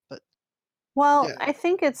table. But well, I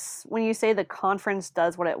think it's when you say the conference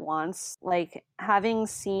does what it wants, like having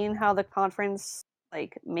seen how the conference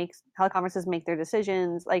how conferences make their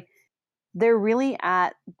decisions, like they're really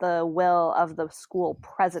at the will of the school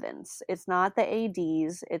presidents. It's not the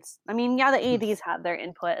ADs. The ADs have their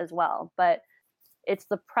input as well, but it's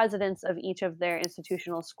the presidents of each of their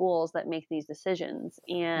institutional schools that make these decisions.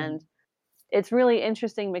 And it's really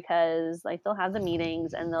interesting because like they'll have the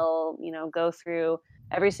meetings and they'll, go through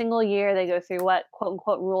every single year. They go through what quote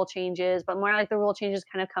unquote rule changes, but more like the rule changes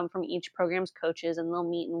kind of come from each program's coaches and they'll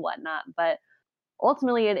meet and whatnot. But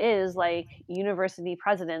ultimately it is like university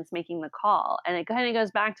presidents making the call. And it kind of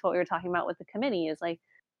goes back to what we were talking about with the committee is like,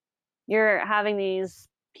 you're having these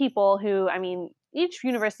people who, I mean, each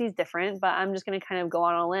university is different, but I'm just going to kind of go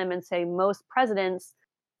on a limb and say most presidents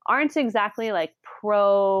aren't exactly like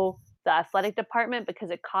pro the athletic department because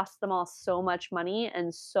it costs them all so much money,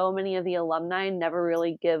 and so many of the alumni never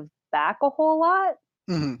really give back a whole lot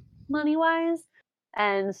money wise.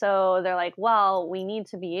 And so they're like, well, we need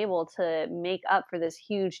to be able to make up for this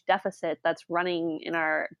huge deficit that's running in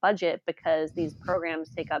our budget because these programs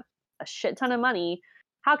take up a shit ton of money.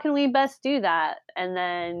 How can we best do that? And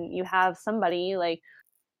then you have somebody like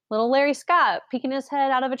little Larry Scott peeking his head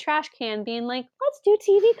out of a trash can being like, let's do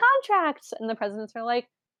TV contracts. And the presidents are like,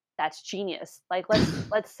 that's genius. Like,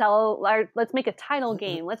 let's make a title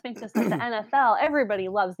game. Let's make this like the NFL. Everybody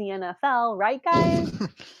loves the NFL, right, guys?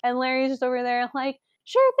 And Larry's just over there like,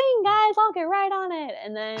 sure thing, guys, I'll get right on it.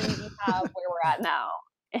 And then you have where we're at now.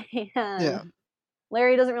 And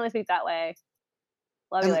Larry doesn't really speak that way.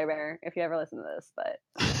 Love you, Larry Bear, if you ever listen to this, but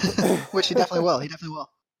which he definitely will. He definitely will.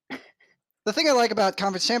 The thing I like about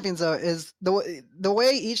conference champions, though, is the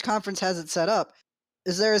way each conference has it set up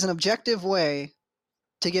is there is an objective way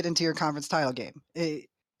to get into your conference title game.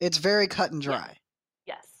 It's very cut and dry.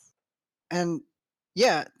 Yes. And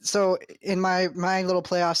so in my little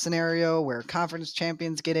playoff scenario where conference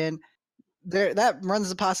champions get in, that runs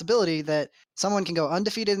the possibility that someone can go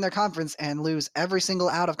undefeated in their conference and lose every single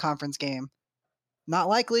out of conference game. Not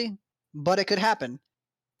likely, but it could happen.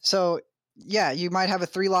 So you might have a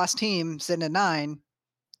 3-loss team sitting at 9,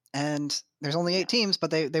 and there's only 8 teams,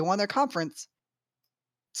 but they won their conference.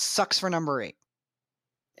 Sucks for number 8.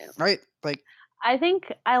 Right? Like, I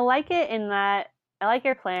think I like it in that I like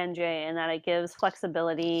your plan, Jay, in that it gives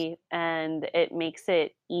flexibility and it makes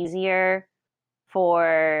it easier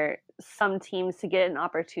for some teams to get an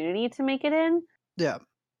opportunity to make it in. Yeah.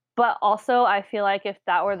 But also, I feel like if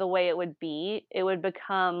that were the way it would be, it would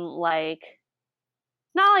become like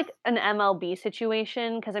not like an MLB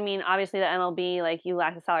situation, because I mean, obviously the MLB, like you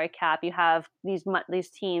lack the salary cap, you have these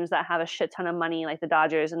teams that have a shit ton of money, like the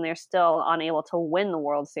Dodgers, and they're still unable to win the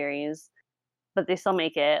World Series, but they still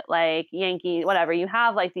make it. Like Yankee, whatever. You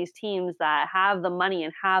have like these teams that have the money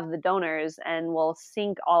and have the donors and will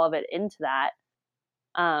sink all of it into that.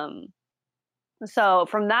 So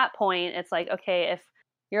from that point, it's like, okay, if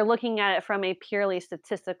you're looking at it from a purely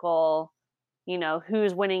statistical,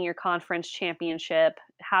 who's winning your conference championship,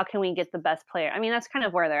 how can we get the best player? I mean, that's kind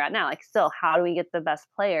of where they're at now. Like, still, how do we get the best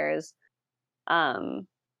players? I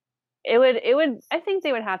think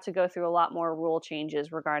they would have to go through a lot more rule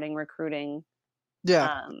changes regarding recruiting.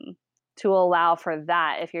 Yeah. To allow for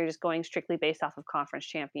that if you're just going strictly based off of conference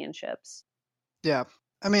championships. Yeah.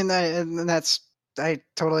 I mean, that's I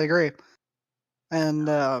totally agree. And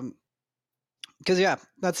because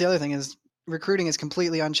that's the other thing is recruiting is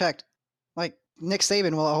completely unchecked. Like Nick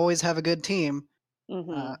Saban will always have a good team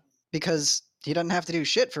because he doesn't have to do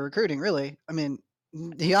shit for recruiting, really. I mean,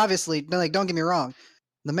 he obviously, like, don't get me wrong,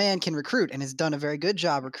 the man can recruit and has done a very good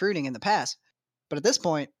job recruiting in the past. But at this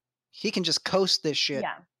point, he can just coast this shit.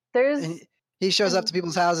 Yeah, and he shows up to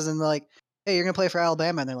people's houses and they're like, "Hey, you're gonna play for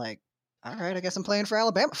Alabama," and they're like, "All right, I guess I'm playing for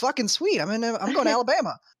Alabama. Fucking sweet. I'm going to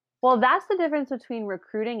Alabama." Well, that's the difference between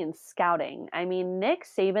recruiting and scouting. I mean, Nick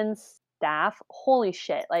Saban's staff, holy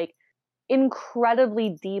shit, like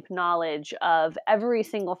incredibly deep knowledge of every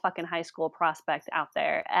single fucking high school prospect out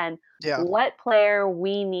there and what player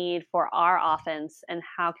we need for our offense and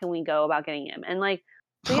how can we go about getting him. And like,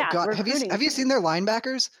 so oh God, have you seen their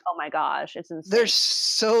linebackers? Oh my gosh, it's insane. They're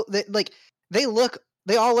so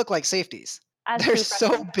they all look like safeties. They're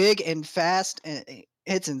so big and fast, and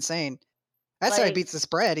it's insane. That's how he beats the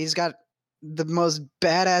spread. He's got the most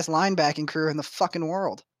badass linebacking crew in the fucking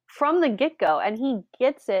world. From the get-go, and he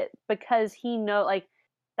gets it because he like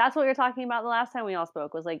that's what we were talking about the last time we all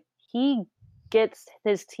spoke, was like he gets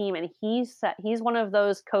his team and he's one of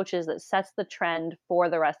those coaches that sets the trend for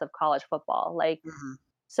the rest of college football. Like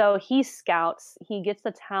so he scouts, he gets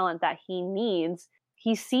the talent that he needs.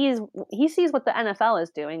 He sees what the NFL is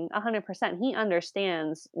doing 100%. He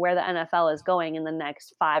understands where the NFL is going in the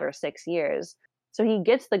next 5 or 6 years. So he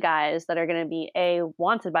gets the guys that are going to be A,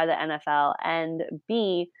 wanted by the NFL, and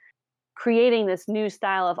B, creating this new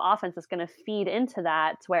style of offense that's going to feed into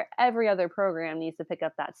that, to where every other program needs to pick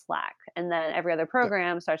up that slack. And then every other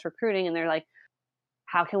program starts recruiting and they're like,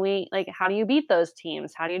 how do you beat those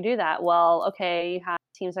teams? How do you do that? Well, okay, you have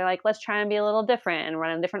teams that are like, let's try and be a little different and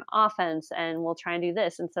run a different offense and we'll try and do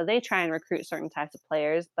this. And so they try and recruit certain types of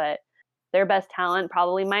players, but their best talent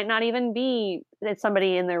probably might not even be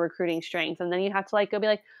somebody in their recruiting strength. And then you have to go be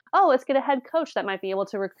like, oh, let's get a head coach that might be able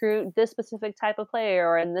to recruit this specific type of player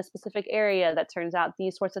or in this specific area that turns out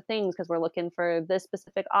these sorts of things because we're looking for this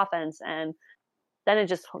specific offense. And then it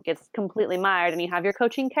just gets completely mired and you have your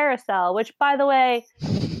coaching carousel, which, by the way,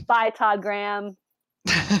 bye, Todd Graham.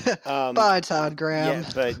 Bye, Todd Graham. Yeah,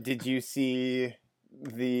 but did you see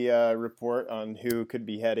the report on who could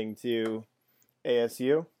be heading to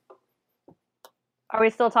ASU? Are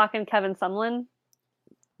we still talking Kevin Sumlin?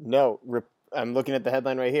 No, I'm looking at the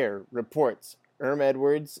headline right here. Reports: Herm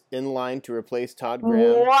Edwards in line to replace Todd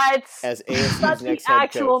Graham as ASU's That's next the head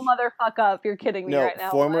actual coach. motherfucker up. You're kidding me right now.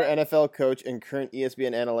 Former NFL coach and current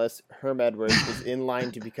ESPN analyst Herm Edwards is in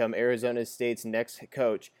line to become Arizona State's next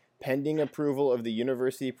coach, pending approval of the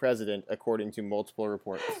university president, according to multiple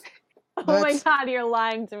reports. Oh my God, you're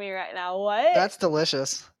lying to me right now. What? That's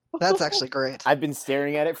delicious. That's actually great. I've been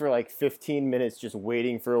staring at it for 15 minutes, just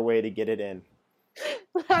waiting for a way to get it in.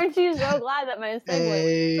 Aren't you so glad that my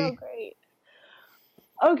segue was so great?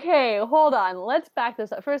 Okay, hold on. Let's back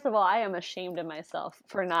this up. First of all, I am ashamed of myself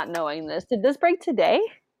for not knowing this. Did this break today?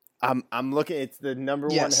 I'm looking. It's the number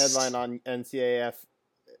one headline on NCAF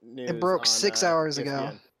news. It broke 6 hours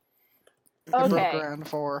ago. Okay. It broke around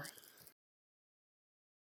 4,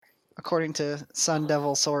 according to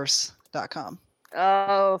SunDevilSource.com.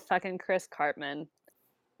 Oh, fucking Chris Cartman.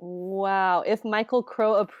 Wow. If Michael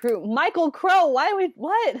Crow approved. Michael Crow, what?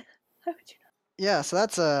 Why would you not? Yeah, so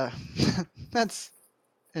that's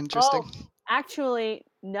interesting. Oh, actually,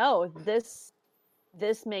 no. This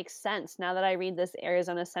makes sense now that I read this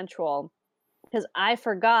Arizona Central, because I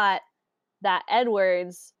forgot that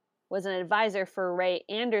Edwards was an advisor for Ray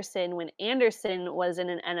Anderson when Anderson was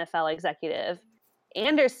an NFL executive. Ray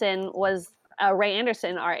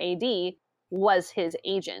Anderson, our AD, was his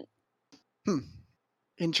agent.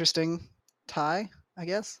 Interesting tie, I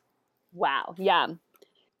guess. Wow. Yeah.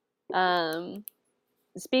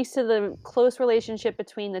 Speaks to the close relationship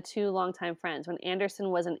between the two longtime friends. When Anderson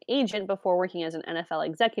was an agent before working as an NFL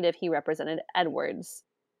executive, he represented Edwards.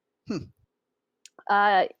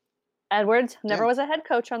 Edwards never was a head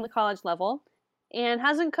coach on the college level and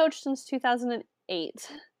hasn't coached since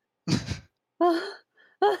 2008.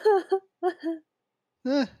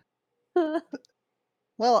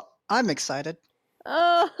 Well, I'm excited.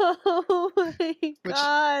 Oh my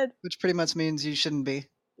God. Which pretty much means you shouldn't be.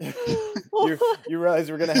 You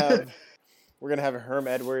realize we're gonna have Herm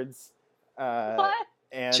Edwards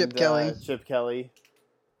and Chip Kelly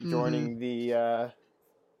joining the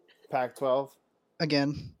Pac-12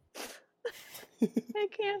 again. I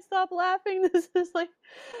can't stop laughing. This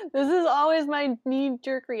is always my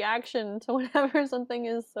knee-jerk reaction to whenever something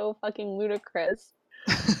is so fucking ludicrous.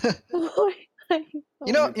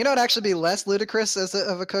 You know it'd actually be less ludicrous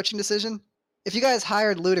of a coaching decision? If you guys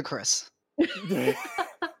hired Ludacris.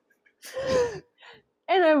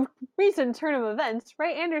 In a recent turn of events,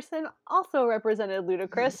 Ray Anderson also represented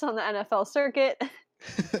Ludacris on the NFL circuit.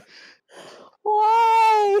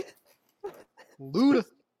 Why? Luda.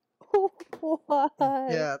 Why?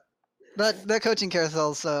 Yeah, that coaching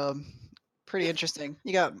carousel's pretty interesting.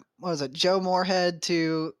 You got, what was it, Joe Moorhead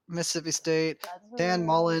to Mississippi State, Dan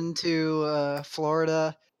Mullen to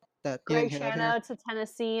Florida. That you Greg didn't hear that here. Schiano to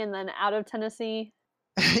Tennessee and then out of Tennessee.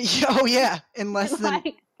 Oh yeah, in less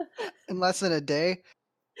than a day.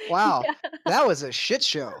 Wow, Yeah. that was a shit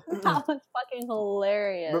show. That was fucking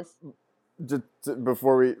hilarious. Just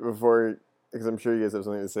before, because I'm sure you guys have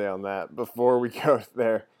something to say on that. Before we go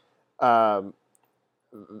there, other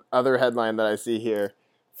headline that I see here: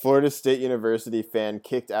 Florida State University fan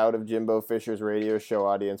kicked out of Jimbo Fisher's radio show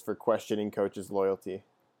audience for questioning coach's loyalty.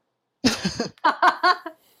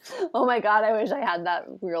 Oh my god, I wish I had that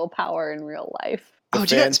real power in real life. The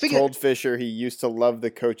fan told Fisher he used to love the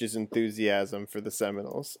coach's enthusiasm for the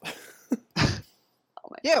Seminoles.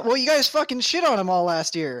 Yeah, well, you guys fucking shit on him all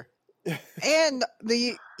last year, and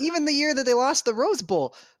even the year that they lost the Rose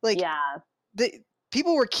Bowl. Like, yeah,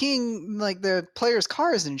 people were keying like the players'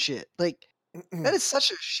 cars and shit. Like, that is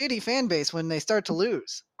such a shitty fan base when they start to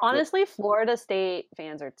lose. Honestly, Florida State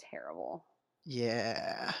fans are terrible.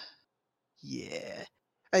 Yeah.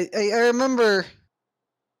 I remember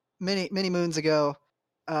many moons ago,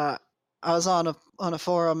 I was on a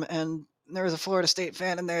forum and there was a Florida State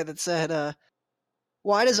fan in there that said,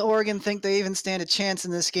 "Why does Oregon think they even stand a chance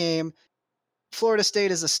in this game? Florida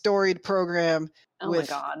State is a storied program with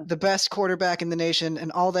the best quarterback in the nation,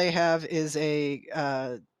 and all they have is a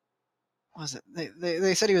what was it?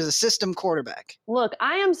 They said he was a system quarterback." Look,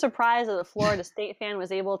 I am surprised that the Florida State fan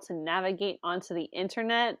was able to navigate onto the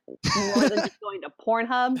internet more than just going to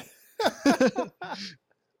Pornhub.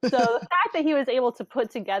 So the fact that he was able to put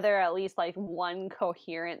together at least like one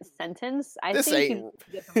coherent sentence, I think you can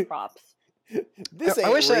give him props. This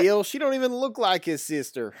ain't real. She don't even look like his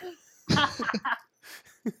sister.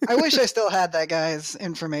 I wish I still had that guy's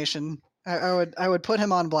information. I would put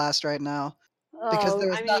him on blast right now. Because there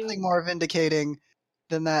was nothing more vindicating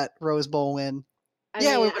than that Rose Bowl win.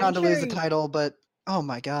 We went on to lose the title, but oh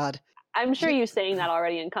my god. I'm sure you saying that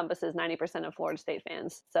already encompasses 90% of Florida State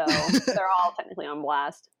fans, so they're all technically on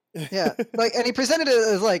blast. Yeah, and he presented it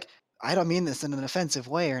as like, I don't mean this in an offensive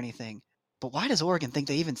way or anything, but why does Oregon think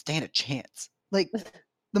they even stand a chance? Like,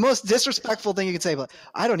 the most disrespectful thing you could say, but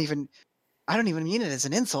I don't even mean it as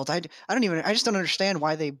an insult. I just don't understand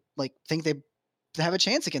why they think they have a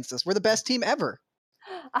chance against us. We're the best team ever.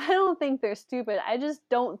 I don't think they're stupid. I just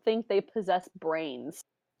don't think they possess brains.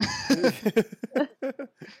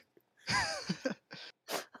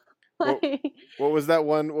 What was that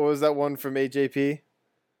one? What was that one from AJP?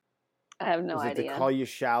 I have no idea. To call you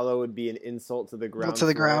shallow would be an insult to the ground.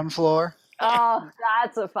 Ground floor. Oh,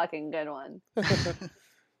 that's a fucking good one.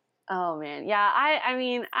 Oh man, yeah. I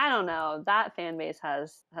mean, I don't know. That fan base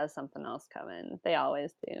has something else coming. They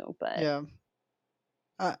always do, but yeah.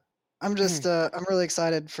 I'm just I'm really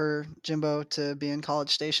excited for Jimbo to be in College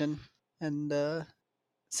Station and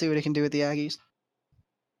see what he can do with the Aggies.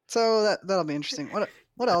 So that'll be interesting.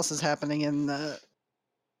 What else is happening in the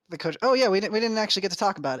coach? Oh yeah, we didn't actually get to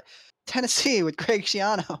talk about it. Tennessee with Greg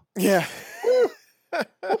Schiano. Yeah.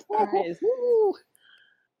 The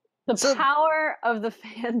power of the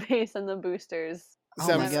fan base and the boosters.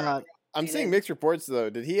 Oh my god. I'm seeing mixed reports though.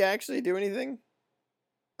 Did he actually do anything?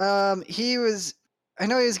 I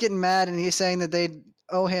know he was getting mad and he's saying that they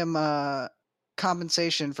owe him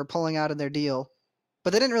compensation for pulling out of their deal.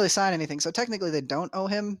 But they didn't really sign anything, so technically they don't owe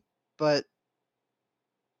him, but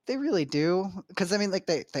they really do. Because, I mean, like,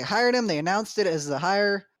 they hired him, they announced it as the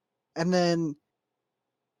hire, and then,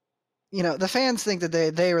 you know, the fans think that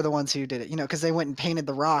they were the ones who did it, you know, because they went and painted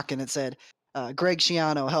the rock and it said, Greg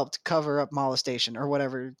Schiano helped cover up molestation or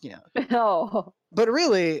whatever, you know. No. But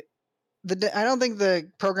really, I don't think the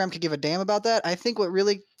program could give a damn about that. I think what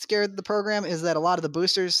really scared the program is that a lot of the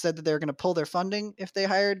boosters said that they were going to pull their funding if they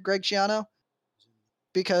hired Greg Schiano.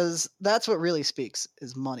 Because that's what really speaks,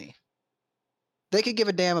 is money. They could give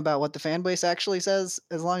a damn about what the fan base actually says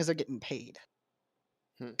as long as they're getting paid.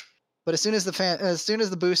 But as soon as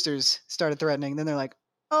the boosters started threatening, then they're like,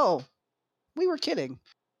 "Oh, we were kidding.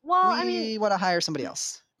 Well, we want to hire somebody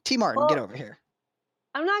else. T. Martin, get over here."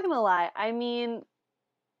 I'm not gonna lie. I mean,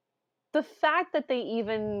 the fact that they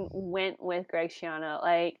even went with Greg Schiano,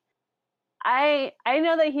 like, I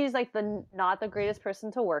know that he's like not the greatest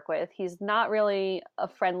person to work with. He's not really a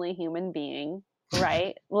friendly human being,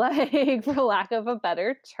 right? Like, for lack of a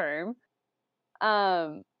better term.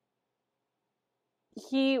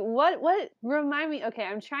 What remind me? Okay,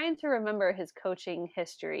 I'm trying to remember his coaching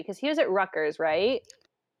history because he was at Rutgers, right?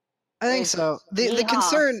 I think Like, so. The yeehaw.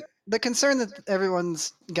 concern that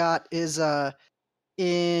everyone's got is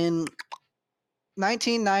in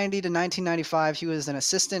 1990 to 1995 he was an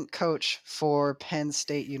assistant coach for Penn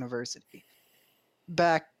State University.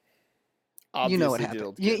 Back you know what Obviously, happened.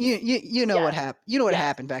 diddled You kids. you know what Yes. happened. You know what Yes.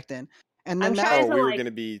 happened back then. And then I'm now trying Oh, to we were like. going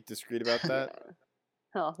to be discreet about that.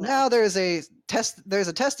 Oh, no. now there's a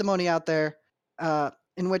testimony out there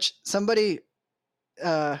in which somebody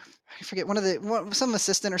I forget some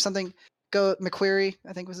assistant or something McQuarrie,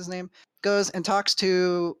 I think was his name, goes and talks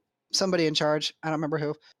to somebody in charge, I don't remember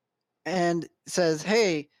who, and says,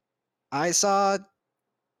 "Hey, I saw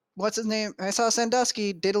what's his name? I saw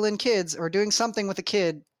Sandusky diddling kids or doing something with a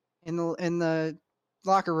kid in the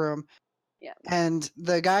locker room." Yeah. And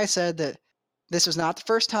the guy said that this was not the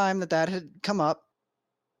first time that had come up.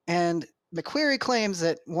 And McQuarrie claims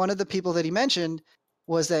that one of the people that he mentioned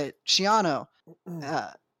was that Schiano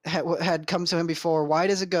had come to him before, white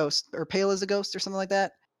as a ghost or pale as a ghost or something like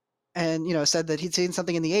that, and said that he'd seen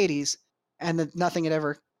something in the 80s and that nothing had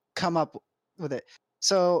ever come up with it.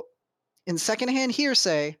 So in secondhand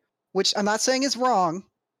hearsay, which I'm not saying is wrong,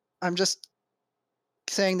 I'm just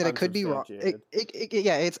saying that it could be wrong.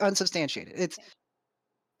 Yeah, it's unsubstantiated.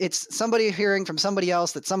 It's somebody hearing from somebody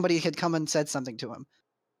else that somebody had come and said something to him.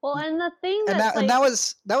 Well, and the thing And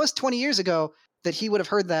that's that was 20 years ago that he would have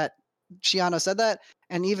heard that Schiano said that,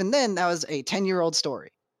 and even then that was a 10-year-old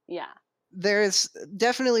story. yeah. There's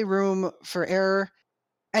definitely room for error,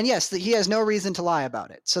 and yes, he has no reason to lie about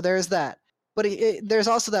it. So there's that. But there's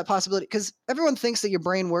also that possibility, because everyone thinks that your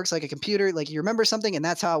brain works like a computer, like you remember something and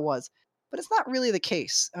that's how it was. But it's not really the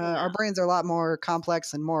case. Our brains are a lot more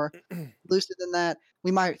complex and more lucid than that.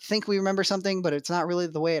 We might think we remember something, but it's not really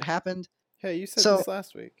the way it happened. Hey, you said So- this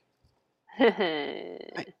last week.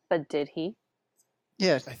 But did he?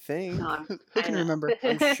 Yeah, I think. No, who can remember?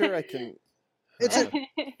 I'm sure I can.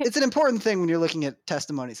 It's an important thing when you're looking at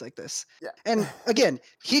testimonies like this. Yeah. And again,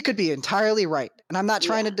 he could be entirely right. And I'm not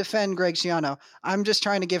trying Yeah. to defend Greg Schiano. I'm just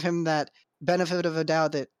trying to give him that benefit of a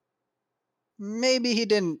doubt that maybe he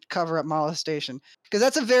didn't cover up molestation. Because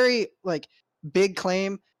that's a very big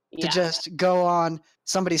claim to just go on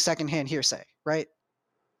somebody's secondhand hearsay, right?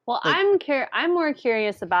 Well, like- I'm more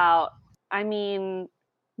curious about. I mean,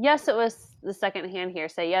 yes, it was the secondhand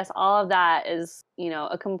hearsay. Yes, all of that is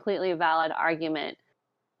a completely valid argument.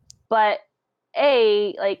 But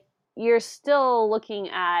you're still looking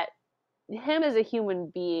at him as a human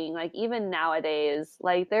being. Like even nowadays,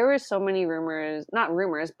 there were so many rumors, not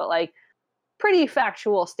rumors, but pretty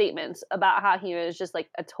factual statements about how he was just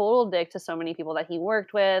a total dick to so many people that he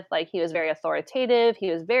worked with. He was very authoritative. He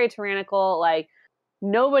was very tyrannical.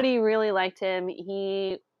 Nobody really liked him.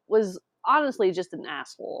 He was honestly just an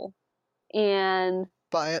asshole. And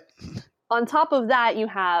Buy it. on top of that, you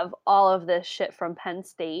have all of this shit from Penn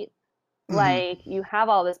State. Mhm. You have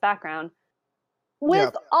all this background.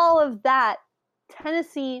 With all of that,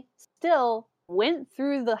 Tennessee still went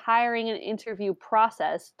through the hiring and interview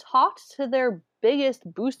process, talked to their biggest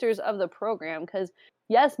boosters of the program, because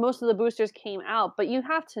yes, most of the boosters came out, but you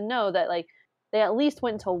have to know that they at least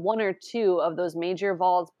went to one or two of those major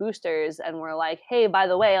Vols boosters and were like, hey, by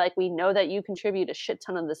the way, we know that you contribute a shit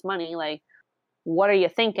ton of this money, what are you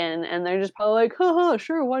thinking? And they're just probably like, haha,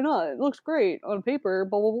 sure, why not? It looks great on paper,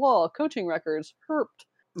 blah, blah, blah, coaching records, herped.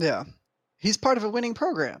 Yeah. He's part of a winning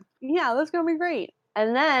program. Yeah, that's going to be great.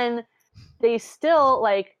 And then they still,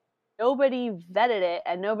 nobody vetted it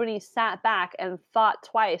and nobody sat back and thought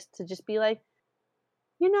twice to just be like,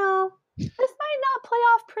 this might not play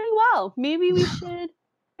off pretty well. Maybe we should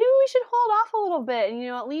hold off a little bit and,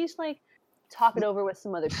 at least, talk it over with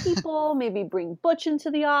some other people, maybe bring Butch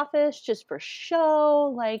into the office just for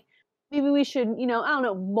show. Maybe we should, I don't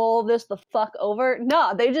know, mull this the fuck over.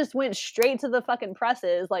 No, they just went straight to the fucking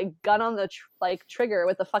presses, gun on the trigger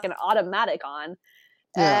with the fucking automatic on.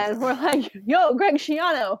 Yeah. And we're like, yo, Greg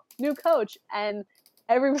Schiano, new coach. And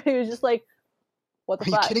everybody was just like, what the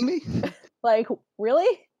Are fuck? you kidding me?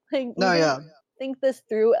 Really? You No, yeah. didn't think this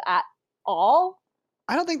through at all?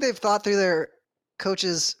 I don't think they've thought through their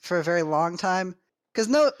coaches for a very long time. Because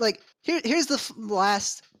here's the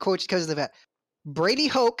last coach because they've had Brady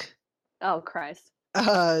Hoke. Oh, Christ.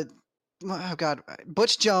 Oh God,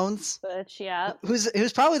 Butch Jones. Butch, yeah. Who's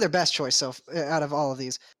probably their best choice out of all of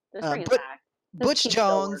these. Just bring it back. Butch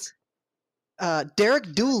Jones,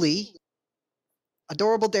 Derek Dooley,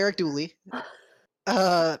 adorable Derek Dooley,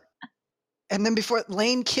 and then before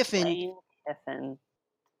Lane Kiffin,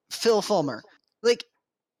 Phil Fulmer.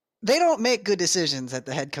 They don't make good decisions at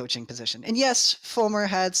the head coaching position. And yes, Fulmer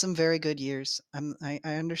had some very good years. I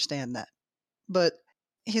understand that. But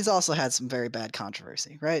he's also had some very bad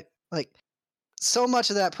controversy, right? so much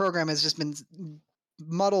of that program has just been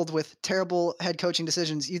muddled with terrible head coaching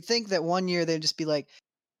decisions. You'd think that one year they'd just be like,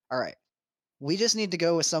 all right, we just need to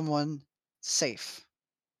go with someone safe.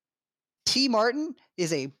 T. Martin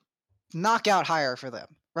is a knockout hire for them,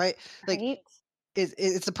 right? Like, Right?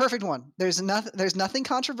 it's the perfect one. There's nothing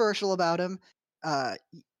controversial about him.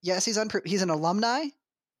 Yes, he's an alumni.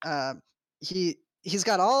 He's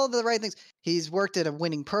got all the right things. He's worked at a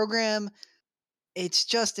winning program. It's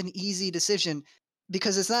just an easy decision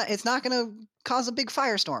because it's not going to cause a big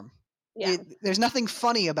firestorm. Yeah. There's nothing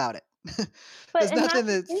funny about it. But There's and nothing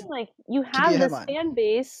that's the that thing, like you be a have this headline. fan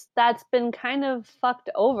base that's been kind of fucked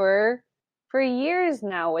over for years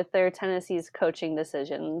now with their Tennessee's coaching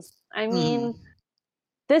decisions. I mean,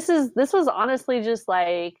 this was honestly just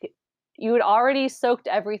like you had already soaked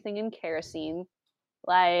everything in kerosene.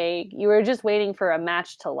 Like you were just waiting for a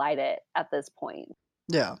match to light it at this point.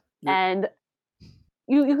 Yeah. And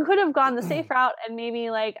you could have gone the safe route and maybe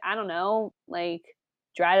like, I don't know, like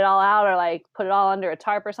dried it all out or like put it all under a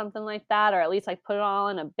tarp or something like that, or at least like put it all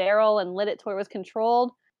in a barrel and lit it to where it was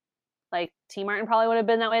controlled. Like T. Martin probably would have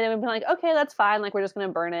been that way. They would have been like, okay, that's fine. Like we're just gonna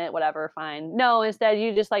burn it, whatever, fine. No, instead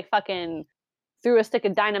you just like fucking threw a stick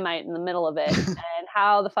of dynamite in the middle of it. And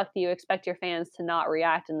how the fuck do you expect your fans to not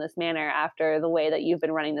react in this manner after the way that you've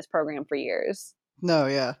been running this program for years? No,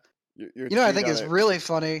 yeah. Your You know what I tweet think on is it- really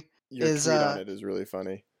funny Your is tweet on it is really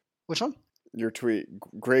funny. which one? Your tweet.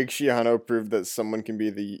 Greg Schiano proved that someone can be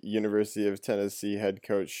the University of Tennessee head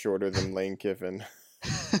coach shorter than Lane Kiffin.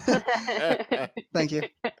 Thank you.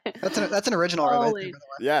 That's an original right there, Holy- by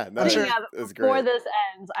the way. Yeah, no, I'm sure- Yeah, that's before great. this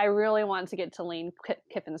ends, I really want to get to Lane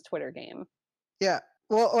Kiffin's Twitter game. Yeah.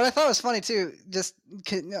 Well, what I thought was funny too, just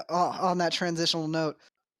on that transitional note,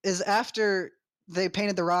 is after they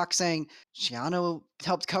painted the rock saying Schiano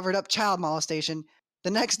helped cover up child molestation,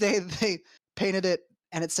 the next day they painted it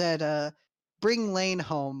and it said, "Bring Lane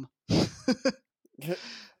home."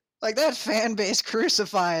 Like that fan base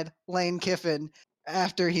crucified Lane Kiffin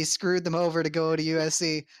after he screwed them over to go to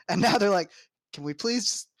USC, and now they're like, "Can we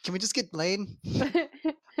just get Lane?"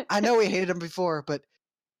 I know we hated him before, but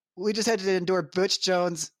we just had to endure Butch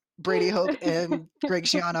Jones, Brady Hoke, and Greg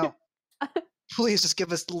Schiano. Please just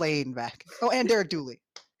give us Lane back. Oh, and Derek Dooley.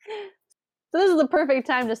 So this is the perfect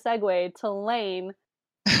time to segue to Lane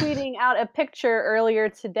tweeting out a picture earlier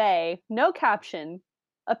today, no caption,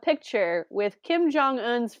 a picture with Kim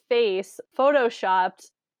Jong-un's face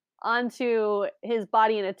photoshopped onto his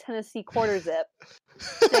body in a Tennessee quarter zip,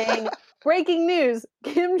 saying, "Breaking news,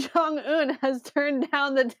 Kim Jong-un has turned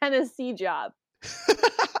down the Tennessee job."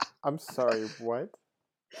 I'm sorry, what?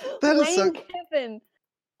 That is Lane so. Kiffin,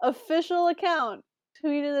 official account,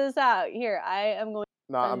 tweeted this out. Here, I am going.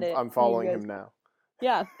 No, Send it. I'm You following guys- him now.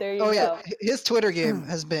 Yeah, there you Oh go. yeah, his Twitter game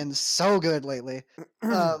has been so good lately.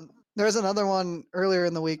 There was another one earlier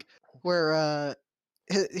in the week where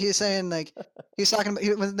he's saying like he's talking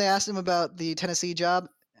about when they asked him about the Tennessee job.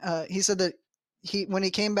 He said that when he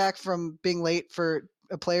came back from being late for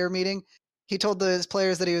a player meeting, he told his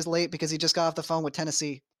players that he was late because he just got off the phone with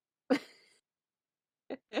Tennessee.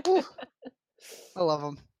 Whew. I love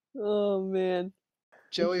him, Oh man.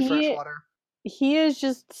 Joey He- Freshwater. He is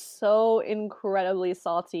just so incredibly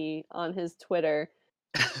salty on his Twitter.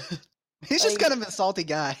 He's just like- kind of a salty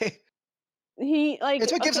guy. He like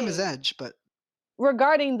It's what gives him his okay, edge, but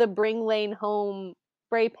regarding the Bring Lane Home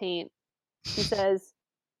spray paint, he says,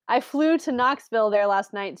 "I flew to Knoxville there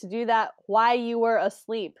last night to do that while you were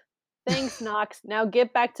asleep. Thanks, Knox. Now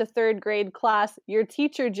get back to third grade class. Your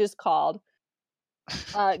teacher just called."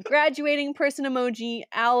 Graduating person emoji,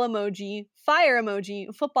 owl emoji, fire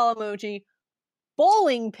emoji, football emoji,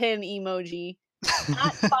 bowling pin emoji,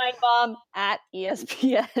 at Feinbaum, at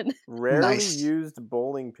ESPN. Rarely Nice. used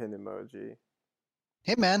bowling pin emoji.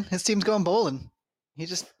 hey man, his team's going bowling. He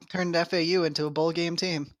just turned FAU into a bowl game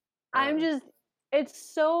team. I'm just it's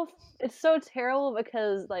so terrible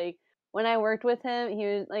because like when I worked with him, he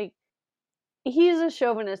was like he's a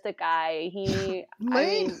chauvinistic guy. I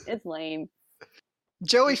Lane? mean, it's lame.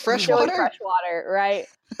 Joey Joey Freshwater? Freshwater, right?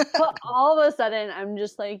 But all of a sudden I'm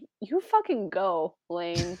just like, you fucking go,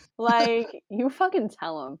 Lane. Like, you fucking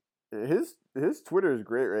tell him. His Twitter is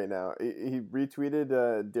great right now. He retweeted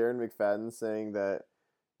Darren McFadden saying that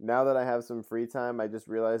now that I have some free time, I just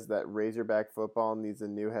realized that Razorback football needs a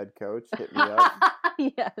new head coach. Hit me up.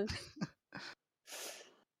 Yes.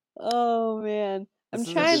 Oh man. I'm This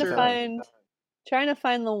is a trying good to time.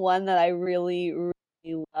 find the one that I really,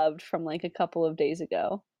 really loved from like a couple of days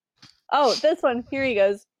ago. Oh, this one. Here he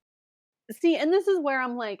goes. See, and this is where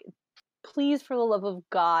I'm like, please, for the love of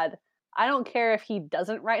God, I don't care if he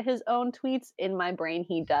doesn't write his own tweets. In my brain,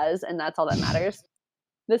 he does, and that's all that matters.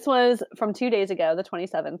 This was from 2 days ago, the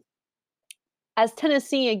 27th. As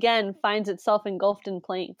Tennessee again finds itself engulfed in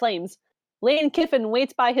flames, Lane Kiffin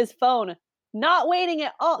waits by his phone, not waiting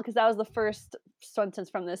at all, because that was the first sentence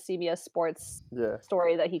from this CBS Sports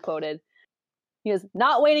story that he quoted. He was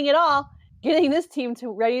not waiting at all, getting this team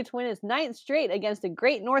ready to win its 9th straight against a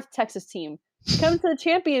great North Texas team. Come to the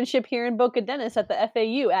championship here in Boca Dennis at the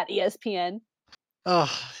FAU at ESPN. Oh,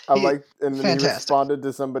 and then fantastic. He responded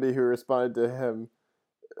to somebody who responded to him.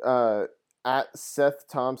 At Seth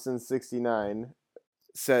Thompson 69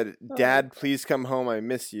 said, "Dad, please come home. I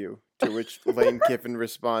miss you." To which Lane Kiffin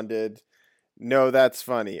responded, "No, that's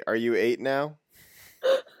funny. Are you 8 now?"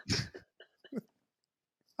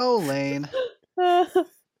 Oh, Lane.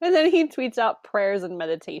 And then he tweets out prayers and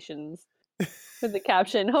meditations with the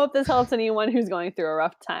caption, "Hope this helps anyone who's going through a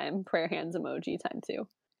rough time. Prayer hands emoji time 2.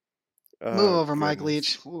 Move over, Mike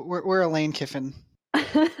Leach. We're a Lane Kiffin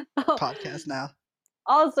podcast now.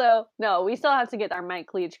 Also, no, we still have to get our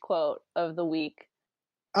Mike Leach quote of the week.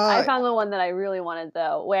 I found the one that I really wanted,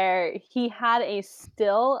 though, where he had a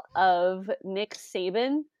still of Nick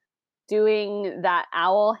Saban doing that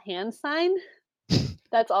owl hand sign.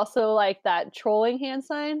 That's also like that trolling hand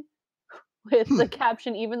sign with the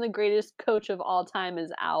caption, "Even the greatest coach of all time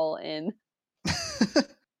is owl in."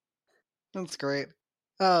 That's great.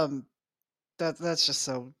 That's just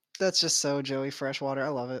so Joey Freshwater. I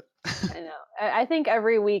love it. I know. I think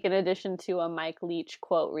every week, in addition to a Mike Leach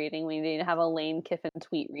quote reading, we need to have a Lane Kiffin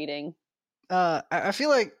tweet reading. I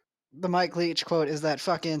feel like the Mike Leach quote is that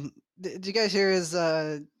fucking. Did you guys hear his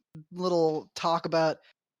little talk about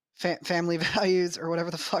family values or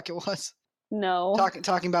whatever the fuck it was? No.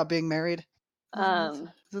 Talking about being married. Is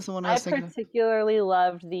this the one I was thinking of? Particularly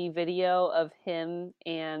loved the video of him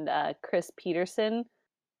and Chris Peterson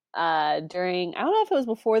during, I don't know if it was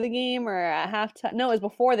before the game or at halftime. No, it was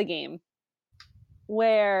before the game,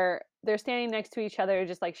 where they're standing next to each other,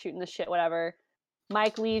 just like shooting the shit, whatever.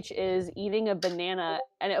 Mike Leach is eating a banana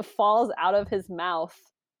and it falls out of his mouth,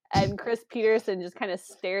 and Chris Peterson just kind of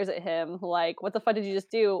stares at him like, "What the fuck did you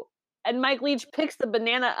just do?" And Mike Leach picks the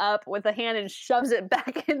banana up with a hand and shoves it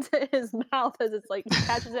back into his mouth as it's like he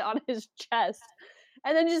catches it on his chest.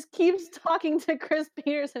 And then just keeps talking to Chris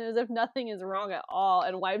Peterson as if nothing is wrong at all,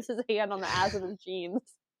 and wipes his hand on the ass of his jeans.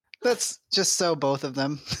 That's just so both of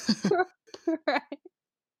them. Right.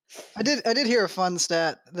 I did hear a fun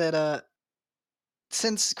stat that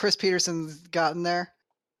since Chris Peterson's gotten there,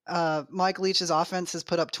 Mike Leach's offense has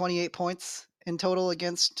put up 28 points in total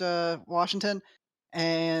against Washington,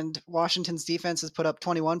 and Washington's defense has put up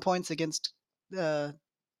 21 points against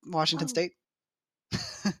Washington State.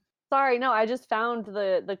 Sorry, no, I just found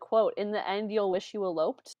the quote. "In the end, you'll wish you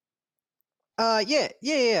eloped."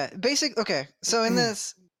 Yeah. Okay, so in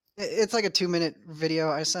this, it's like a 2-minute video.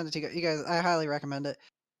 I sent it to you guys. I highly recommend it.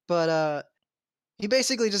 But he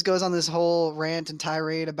basically just goes on this whole rant and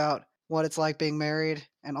tirade about what it's like being married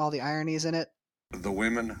and all the ironies in it. The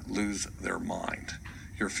women lose their mind.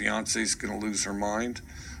 Your fiance's going to lose her mind.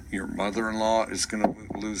 Your mother-in-law is going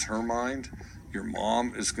to lose her mind. Your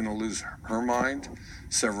mom is going to lose her mind.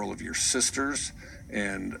 Several of your sisters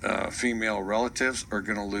and female relatives are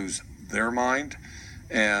going to lose their mind,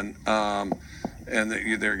 and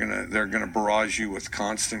they're going to barrage you with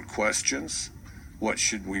constant questions. What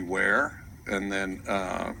should we wear? And then,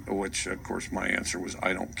 which of course my answer was,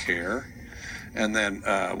 I don't care. And then,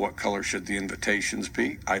 what color should the invitations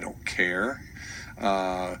be? I don't care.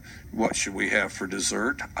 What should we have for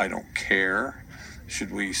dessert? I don't care.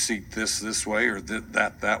 Should we seat this way or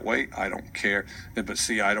that way? I don't care. But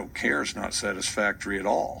see, I don't care is not satisfactory at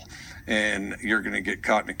all. And you're going to get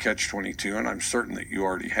caught in a catch-22, and I'm certain that you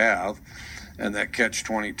already have. And that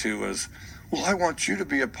catch-22 is, well, I want you to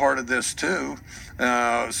be a part of this too.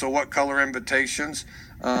 So what color invitations?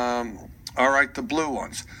 All right, the blue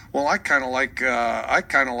ones. Well, I kind of like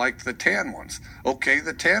the tan ones. Okay,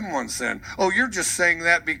 the tan ones then. Oh, you're just saying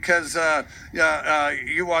that because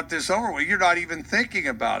you want this over with. You're not even thinking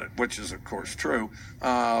about it, which is of course true.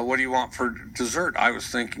 What do you want for dessert? I was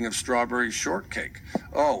thinking of strawberry shortcake.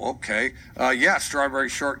 Oh, okay. Yeah, strawberry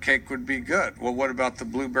shortcake would be good. Well, what about the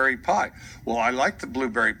blueberry pie? Well, I like the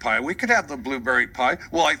blueberry pie. We could have the blueberry pie.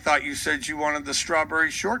 Well, I thought you said you wanted the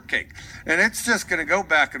strawberry shortcake. And it's just going to go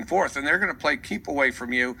back and forth, and they're going to play keep away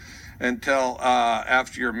from you until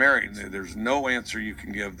after you're married. There's no answer you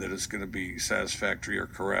can give that is going to be satisfactory or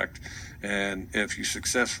correct. And if you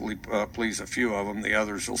successfully please a few of them, the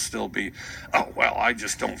others will still be, oh, well, I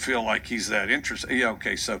just don't feel like he's that interested. Yeah,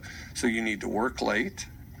 okay, so you need to work late.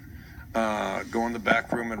 Go in the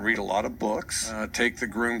back room and read a lot of books. Take the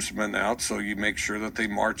groomsmen out so you make sure that they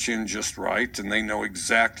march in just right and they know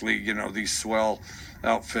exactly, these swell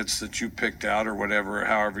outfits that you picked out or whatever,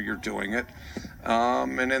 however you're doing it.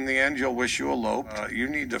 And in the end, you'll wish you elope. You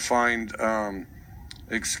need to find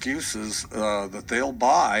excuses that they'll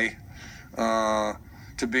buy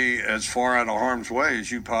to be as far out of harm's way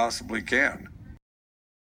as you possibly can.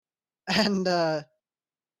 And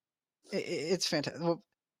it's fantastic. Well,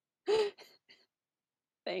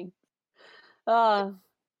 Thanks. Oh,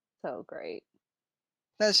 so great.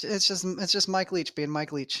 it's just Mike Leach being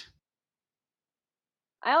Mike Leach.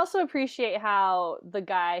 I also appreciate how the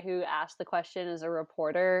guy who asked the question is a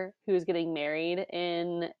reporter who's getting married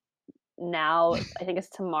in now, I think it's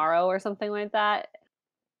tomorrow or something like that.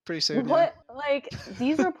 Pretty soon. What, like,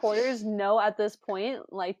 these reporters know at this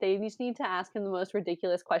point, like, they just need to ask him the most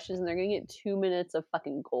ridiculous questions and they're gonna get 2 minutes of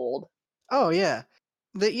fucking gold. Oh, yeah.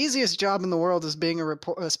 The easiest job in the world is being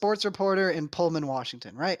a sports reporter in Pullman,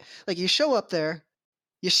 Washington, right? Like, you show up there,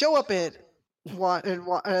 you show up at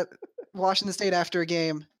Washington State after a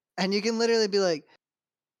game, and you can literally be like,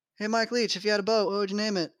 hey, Mike Leach, if you had a boat, what would you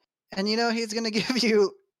name it? And he's going to give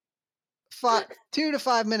you 2 to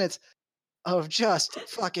 5 minutes of just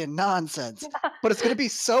fucking nonsense. But it's going to be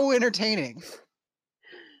so entertaining.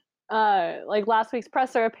 Like last week's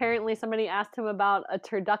presser, apparently somebody asked him about a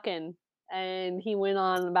turducken, and he went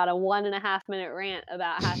on about a 1.5 minute rant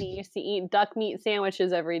about how he used to eat duck meat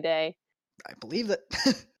sandwiches every day. I believe that.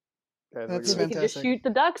 That's so they fantastic. could just shoot the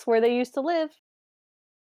ducks where they used to live.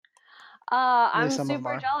 I'm some of them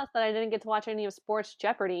super are. jealous that I didn't get to watch any of Sports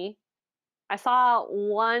Jeopardy. I saw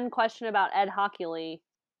one question about Ed Hockley.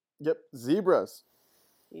 Yep, zebras.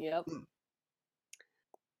 Yep.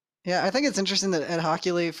 Yeah, I think it's interesting that Ed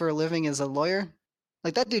Hockley for a living is a lawyer.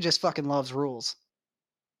 Like, that dude just fucking loves rules.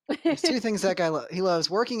 There's two things that guy loves. He loves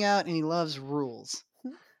working out and he loves rules.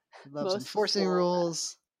 He loves Most enforcing people love that.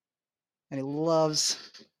 rules. And he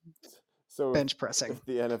loves So bench pressing. if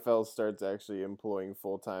the NFL starts actually employing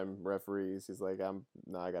full-time referees, he's like,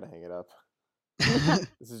 I gotta hang it up.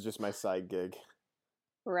 This is just my side gig.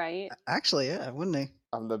 Right. Actually, yeah, wouldn't he?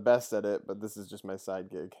 I'm the best at it, but this is just my side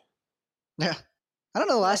gig. Yeah. I don't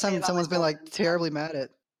know the What I last say time about someone's been myself like is terribly mad at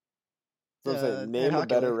So I'm saying, Ed name a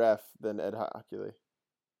better Hockley. ref than Ed Hockley.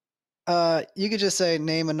 You could just say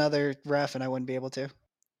name another ref and I wouldn't be able to.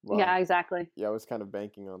 Wow. Yeah, exactly. Yeah, I was kind of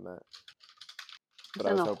banking on that. But I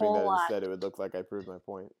Done was a hoping whole that lot. instead it would look like I proved my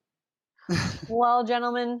point. Well,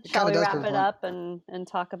 gentlemen, It shall kinda we does wrap prove it a point. up and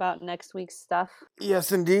talk about next week's stuff?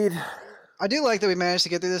 Yes, indeed. I do like that we managed to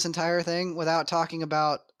get through this entire thing without talking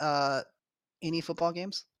about any football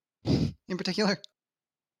games in particular.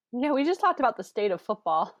 Yeah, we just talked about the state of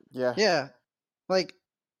football. Yeah. Yeah. Like,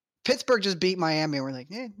 Pittsburgh just beat Miami and we're like,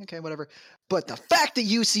 okay, whatever. But the fact that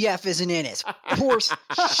UCF isn't in is horse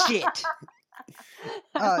shit.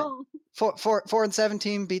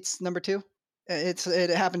 4-17 beats number 2. It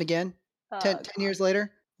happened again. 10 years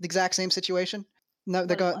later, the exact same situation. No,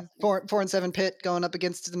 they're What a going 4-7 Pitt going up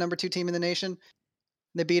against the number 2 team in the nation.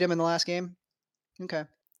 They beat them in the last game. Okay.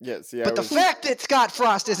 Yeah, see, But the fact that Scott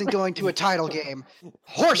Frost isn't going to a title game,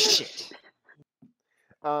 horse shit.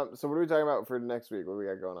 So what are we talking about for next week? What do we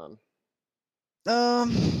got going on?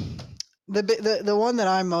 The one that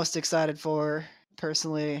I'm most excited for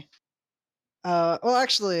personally. Well,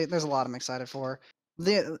 actually, there's a lot I'm excited for.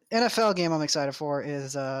 The NFL game I'm excited for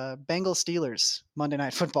is Bengals Steelers Monday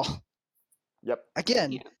Night Football. Yep.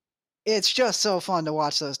 Again, Yeah. it's just so fun to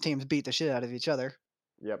watch those teams beat the shit out of each other.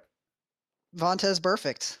 Yep. Vontez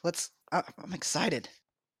perfect. I'm excited.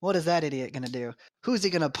 What is that idiot gonna do? Who's he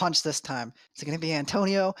gonna punch this time? Is it gonna be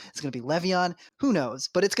Antonio? Is it gonna be Le'Veon? Who knows?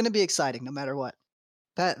 But it's gonna be exciting no matter what.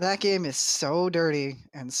 That game is so dirty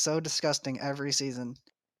and so disgusting every season.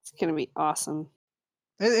 It's gonna be awesome.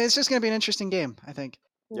 It's just gonna be an interesting game, I think.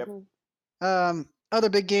 Yep. Mhm. Other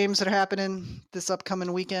big games that are happening this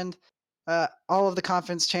upcoming weekend. All of the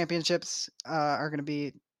conference championships are gonna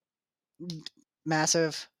be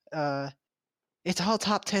massive. It's all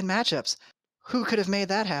top 10 matchups. Who could have made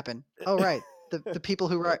that happen? Oh, right, the people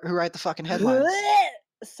who write the fucking headlines.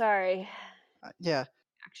 Sorry. Yeah,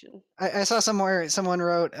 Action. I saw somewhere someone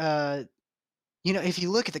wrote, if you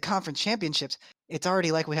look at the conference championships, it's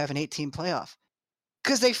already like we have an 8-team playoff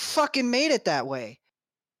because they fucking made it that way.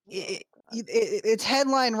 It's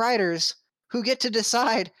headline writers who get to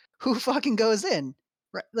decide who fucking goes in.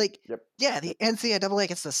 Right? Like, Yep. yeah, the NCAA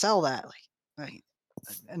gets to sell that. Like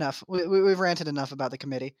enough. We've ranted enough about the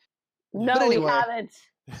committee. No, But we anyway. haven't.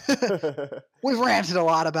 We've ranted a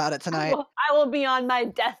lot about it tonight. I will be on my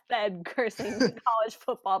deathbed cursing the college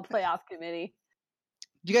football playoff committee.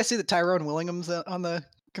 Did you guys see that Tyrone Willingham's on the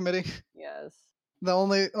committee. Yes. The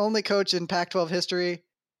only coach in Pac-12 history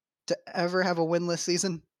to ever have a winless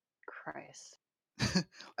season. Christ.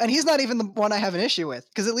 And he's not even the one I have an issue with,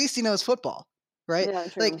 because at least he knows football, right? Yeah,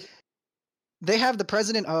 true. Like, they have the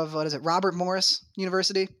president of, Robert Morris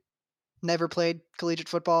University. Never played collegiate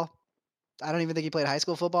football. I don't even think he played high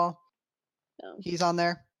school football. No. He's on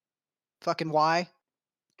there. Fucking why?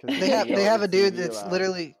 'Cause They have a TV dude that's allowed.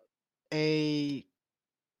 literally a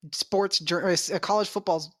a college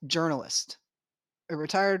football journalist, a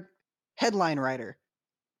retired headline writer,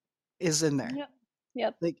 is in there.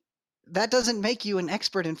 Yep. Like, that doesn't make you an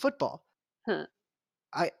expert in football. Huh.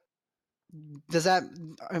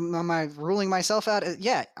 Am I ruling myself out?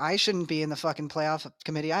 Yeah, I shouldn't be in the fucking playoff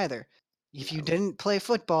committee either. If you didn't play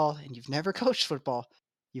football and you've never coached football,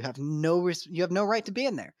 you have no right to be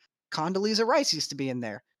in there. Condoleezza Rice used to be in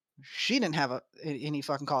there. She didn't have any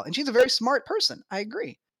fucking call, and she's a very smart person. I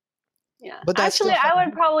agree. Yeah. But that's actually, still I fucking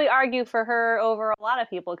would probably argue for her over a lot of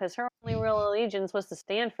people because her only real allegiance was to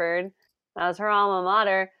Stanford. That was her alma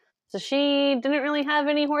mater. So she didn't really have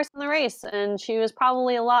any horse in the race, and she was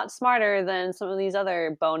probably a lot smarter than some of these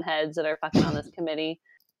other boneheads that are fucking on this committee.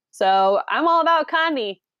 So I'm all about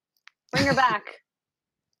Condi. Bring her back.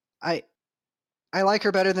 I like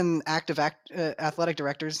her better than active athletic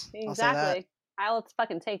directors. I'll say that. Exactly. I'll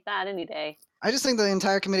fucking take that any day. I just think the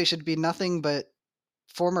entire committee should be nothing but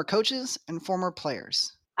former coaches and former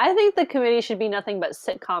players. I think the committee should be nothing but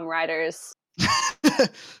sitcom writers.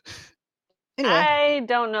 Anyway, I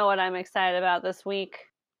don't know what I'm excited about this week.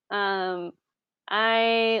 Let's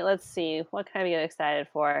see, what can I get excited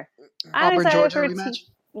for? I'm Auburn excited Georgia for rematch.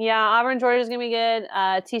 Yeah, Auburn Georgia is gonna be good.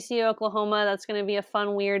 TCU Oklahoma, that's gonna be a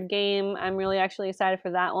fun, weird game. I'm really actually excited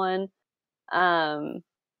for that one.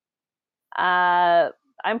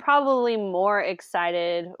 I'm probably more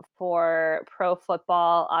excited for pro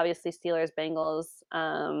football. Obviously, Steelers Bengals.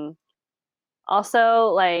 Also,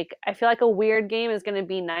 like, I feel like a weird game is going to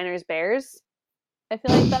be Niners Bears. I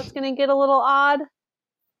feel like that's going to get a little odd.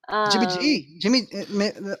 Jimmy,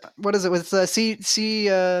 what is it with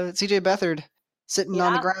CJ Beathard sitting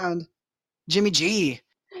on the ground? Jimmy G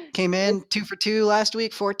came in 2 for 2 last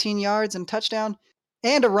week, 14 yards and touchdown,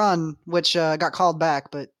 and a run which got called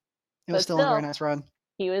back, but it was still a very nice run.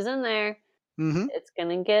 He was in there. Mm-hmm. It's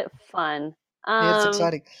gonna get fun. It's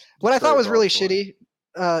exciting. What I thought was really shitty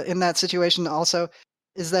in that situation also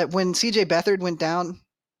is that when CJ Beathard went down,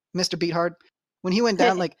 Mr. Beathard, when he went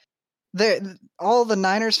down, like all the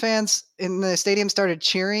Niners fans in the stadium started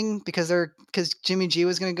cheering because Jimmy G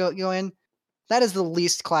was going to go in. That is the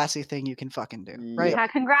least classy thing you can fucking do, right? Yeah,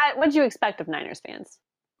 congrats. What'd you expect of Niners fans?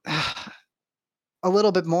 A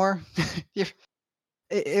little bit more.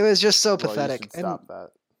 It was just so pathetic. You should stop that.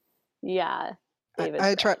 Yeah.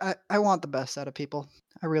 I want the best out of people.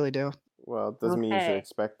 I really do. Well, it doesn't mean you should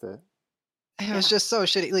expect it. It was just so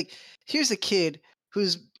shitty. Like, here's a kid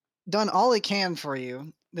who's done all he can for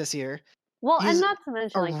you this year. Well, and not to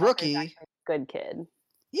mention, a like, rookie. Good kid.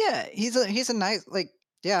 Yeah, he's a nice, like,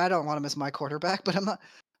 yeah, I don't want to miss my quarterback, but I'm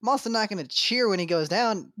also not going to cheer when he goes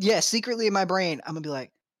down. Yeah, secretly in my brain, I'm going to be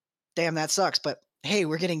like, damn, that sucks, but hey,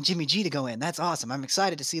 we're getting Jimmy G to go in. That's awesome. I'm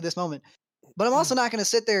excited to see this moment. But I'm also not going to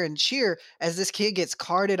sit there and cheer as this kid gets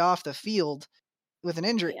carted off the field with an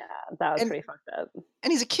injury. Yeah, that was pretty fucked up.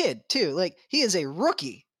 And he's a kid, too. Like, he is a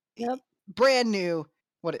rookie. Yep. Brand new.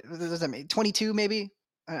 What does that mean? 22, maybe?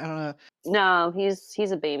 I don't know. No,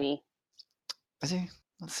 he's a baby. Is he?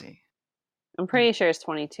 Let's see. I'm pretty sure it's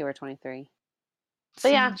 22 or 23.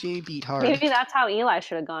 But yeah, CJ Beathard. Maybe that's how Eli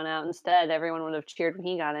should have gone out instead. Everyone would have cheered when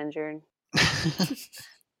he got injured.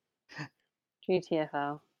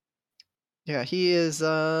 GTFO. Yeah, he is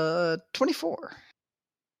 24.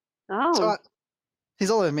 Oh, so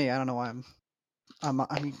he's older than me. I don't know why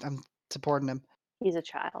I'm supporting him. He's a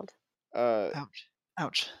child.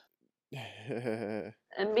 Ouch.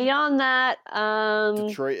 And beyond that,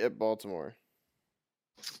 Detroit at Baltimore.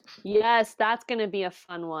 Yes, that's going to be a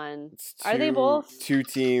fun one. Are they both? Two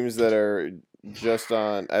teams that are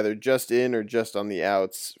either just in or just on the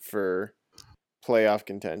outs for playoff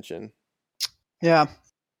contention. Yeah,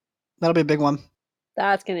 that'll be a big one.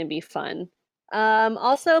 That's going to be fun.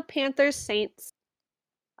 Also, Panthers Saints.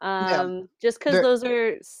 Just because those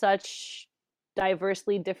are such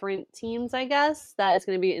diversely different teams, I guess that it's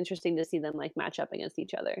going to be interesting to see them like match up against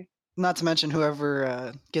each other. Not to mention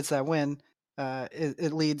whoever gets that win.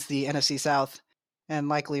 It leads the NFC South and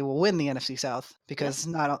likely will win the NFC South because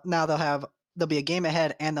now they'll be a game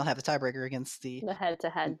ahead and they'll have the tiebreaker against the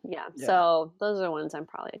head-to-head. Yeah. So those are the ones I'm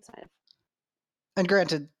probably excited for. And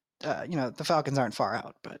granted, the Falcons aren't far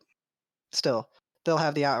out, but still they'll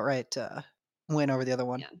have the outright win over the other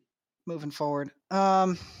one. Yeah. moving forward.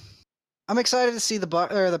 I'm excited to see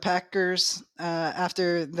the Packers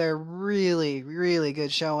after their really, really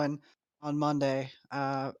good showing on Monday.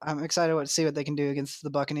 I'm excited to see what they can do against the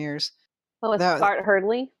Buccaneers. Oh, it's That- Bart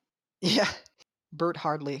Hurdley. Yeah, Bert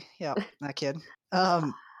Hardley. Yeah, that kid.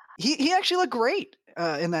 He actually looked great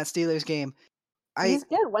in that Steelers game. He's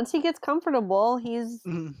good. Once he gets comfortable, he's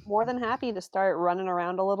Mhm. more than happy to start running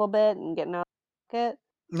around a little bit and getting out of the pocket.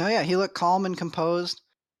 No, yeah, he looked calm and composed.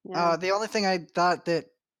 Yeah. The only thing I thought that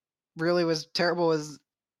really was terrible was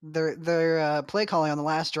their play calling on the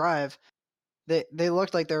last drive. They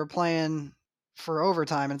looked like they were playing for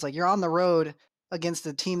overtime, and it's like you're on the road against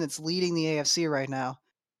a team that's leading the AFC right now.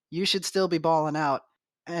 You should still be balling out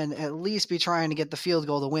and at least be trying to get the field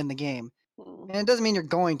goal to win the game. Mm. And it doesn't mean you're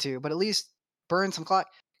going to, but at least burn some clock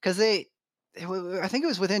because I think it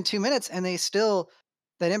was within 2 minutes, and they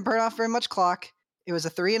didn't burn off very much clock. It was a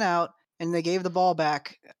 3 and out, and they gave the ball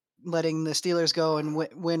back, letting the Steelers go and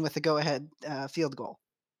win with the go-ahead field goal.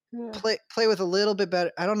 Yeah. Play with a little bit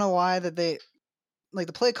better. I don't know why that the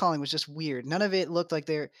play calling was just weird. None of it looked like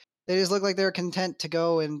they just looked like they were content to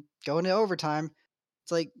go into overtime.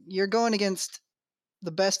 It's like you're going against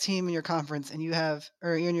the best team in your conference, and you're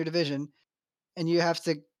in your division, and you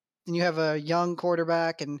have a young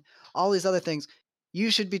quarterback and all these other things. You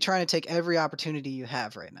should be trying to take every opportunity you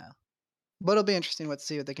have right now. But it'll be interesting to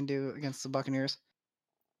see what they can do against the Buccaneers.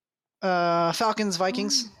 Falcons,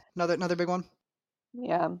 Vikings, another big one.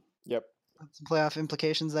 Yeah. Yep. Some playoff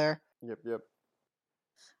implications there. Yep.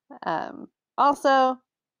 Also,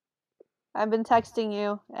 I've been texting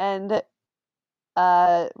you, and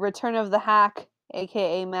Return of the Hack,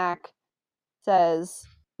 aka Mac, says,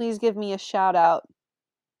 "Please give me a shout out."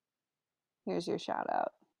 Here's your shout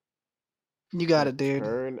out. You got it, dude.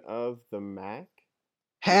 Return of the Mac?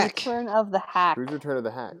 Hack. Return of the Hack. Who's Return of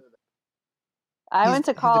the Hack? I He's went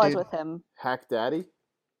to the college dude. with him. Hack Daddy?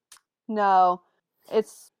 No,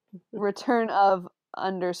 it's Return of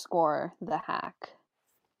 _ the Hack.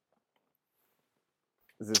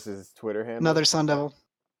 Is this his Twitter handle? Another Sun Devil.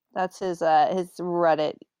 That's his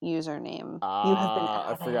Reddit username. You have been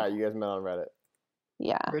I added. forgot you guys met on Reddit.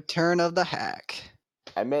 Yeah. Return of the Hack.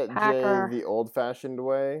 I met Hacker. Jay the old-fashioned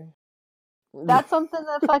way. That's something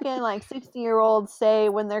that fucking like 60-year-olds say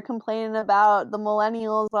when they're complaining about the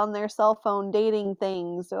millennials on their cell phone dating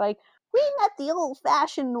things. They're like, "We met the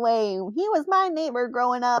old-fashioned way. He was my neighbor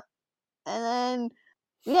growing up, and then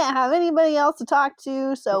we didn't have anybody else to talk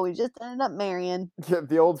to, so we just ended up marrying." Yeah,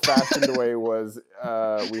 the old-fashioned way was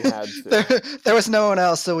we had to. There was no one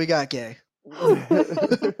else, so we got gay.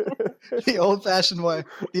 The old-fashioned way.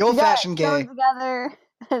 The old-fashioned We got gay. together,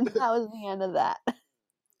 and that was the end of that.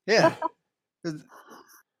 Yeah.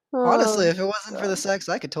 Honestly, Oh, if it wasn't for the sex,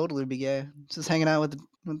 I could totally be gay. Just hanging out with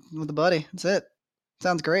the buddy. That's it.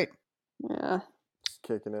 Sounds great. yeah, Just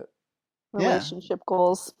kicking it. Yeah. relationship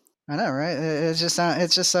goals. I know, right? It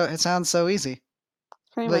sounds so easy.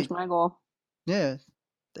 Pretty Like- much my goal. Yeah.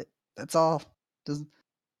 That's all.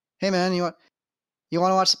 Hey man, you want to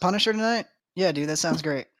watch The Punisher tonight? Yeah, dude, that sounds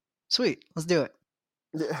great. Sweet, let's do it.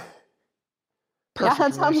 Yeah, Perfect Yeah,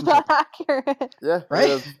 that sounds relationship. about accurate. yeah,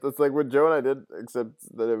 Right? That's like what Joe and I did, except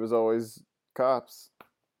that it was always cops.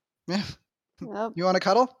 Yeah. Yep, You want to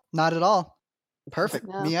cuddle? Not at all. Perfect.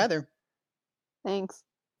 No. Me either. thanks.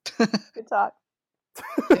 Good talk.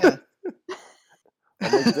 Yeah.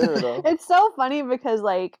 I'll make dinner though. It's so funny because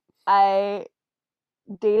like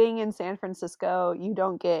dating in San Francisco, you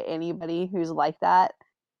don't get anybody who's like that.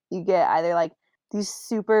 You get either like these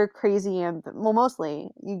super crazy mostly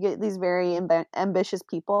you get these very ambitious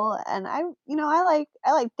people, and I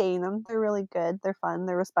like dating them. They're really good, they're fun,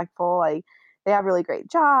 they're respectful, like they have really great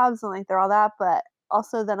jobs, and like they're all that. But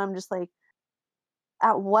also then I'm just like,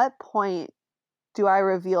 at what point do I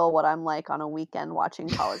reveal what I'm like on a weekend watching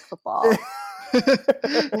college football?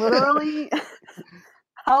 Literally,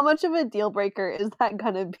 how much of a deal breaker is that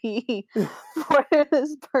gonna be for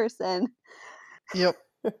this person? Yep.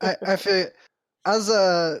 I feel I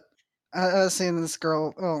was seeing this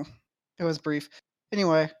girl. Oh, it was brief.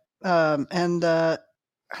 Anyway, and I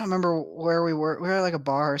don't remember where we were. We were at like a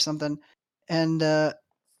bar or something, and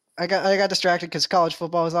I got distracted because college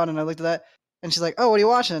football was on, and I looked at that, and she's like, "Oh, what are you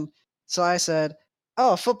watching?" So I said,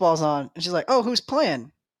 "Oh, football's on," and she's like, "Oh, who's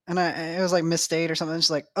playing?" And it was like Miss State or something. And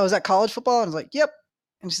she's like, "Oh, is that college football?" And I was like, "Yep."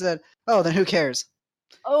 And she said, "Oh, then who cares?"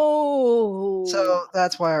 Oh, So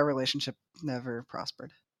that's why our relationship never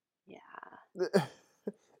prospered. yeah.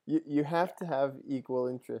 You have to have equal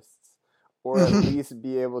interests, or at least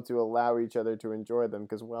be able to allow each other to enjoy them.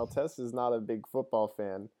 Because while Tess is not a big football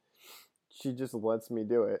fan, she just lets me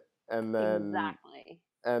do it, and then Exactly.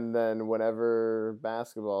 And then whenever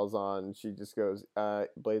basketball's on, she just goes,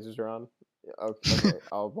 Blazers are on? Okay,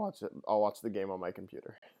 I'll watch it. I'll watch the game on my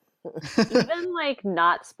computer. Even like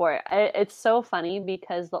not sport, it's so funny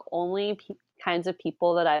because the only kinds of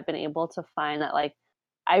people that I've been able to find that like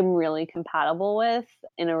I'm really compatible with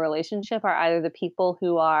in a relationship are either the people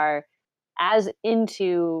who are as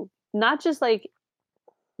into not just like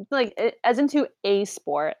as into a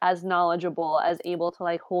sport, as knowledgeable, as able to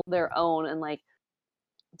like hold their own and like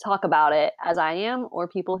talk about it as I am, or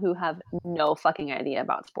people who have no fucking idea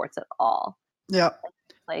about sports at all. Yeah.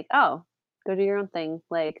 Like, oh, go do your own thing.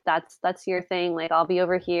 Like that's your thing. Like I'll be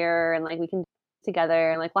over here and like we can do it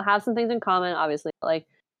together and like we'll have some things in common, obviously. But, like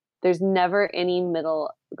there's never any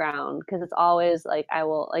middle ground because it's always like I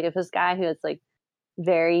will like if this guy who has like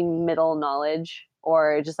very middle knowledge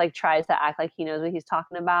or just like tries to act like he knows what he's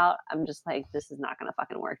talking about, I'm just like, this is not gonna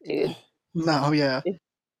fucking work, dude. No, yeah.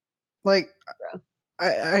 Like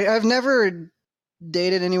I've never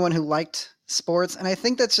dated anyone who liked sports, and I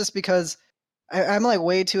think that's just because I'm like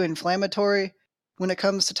way too inflammatory when it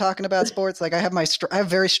comes to talking about sports. Like I have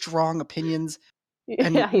very strong opinions,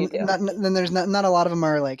 and yeah, you do. then there's not a lot of them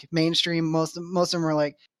are like mainstream. Most of them are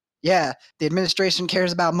like, yeah, the administration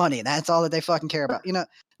cares about money. That's all that they fucking care about. You know,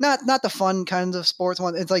 not the fun kinds of sports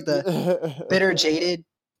one. It's like the bitter, jaded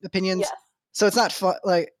opinions. Yes. So it's not fun.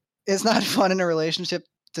 Like it's not fun in a relationship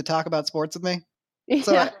to talk about sports with me.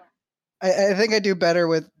 So Yeah. I think I do better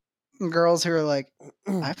with girls who are like,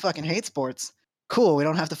 I fucking hate sports. Cool, we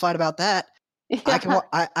don't have to fight about that. Yeah.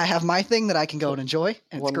 I have my thing that I can go and enjoy,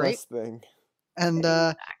 and it's One great. less thing. And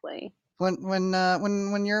Exactly.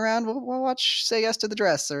 when you're around, we'll watch Say Yes to the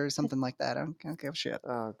Dress or something like that. I don't give a shit.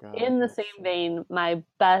 Oh god. In the same vein, one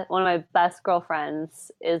of my best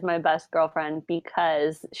girlfriends is my best girlfriend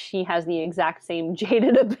because she has the exact same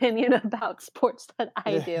jaded opinion about sports that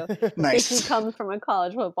I do. Nice. She comes from a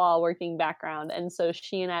college football working background, and so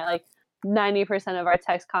she and I like 90% of our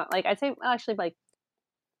text like I'd say actually like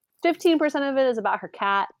 15% of it is about her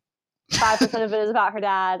cat, 5% of it is about her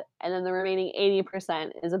dad, and then the remaining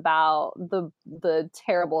 80% is about the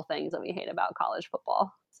terrible things that we hate about college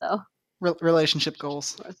football. So Relationship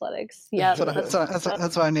goals. athletics. Yeah, That's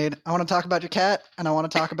what I need. I want to talk about your cat, and I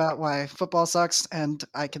want to talk about why football sucks, and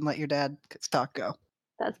I can let your dad talk go.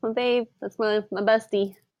 That's my babe. That's my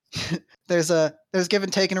bestie. There's give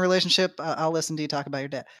and take in a relationship. I'll listen to you talk about your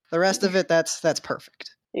dad. The rest of it, that's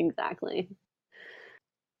perfect. Exactly.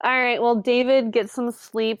 All right. Well, David, get some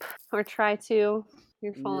sleep or try to.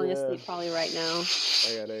 You're falling Yeah. asleep probably right now.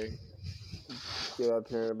 I gotta get up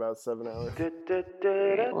here in about 7 hours.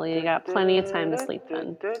 Well, you got plenty of time to sleep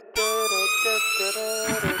then.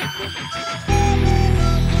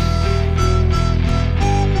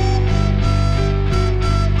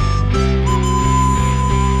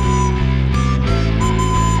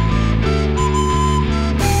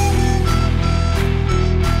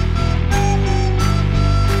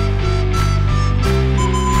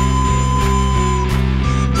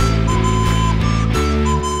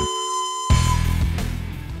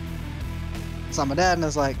 Saw my dad and I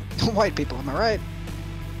was like, white people, am I right?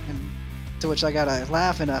 And to which I gotta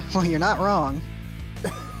laugh and well, you're not wrong.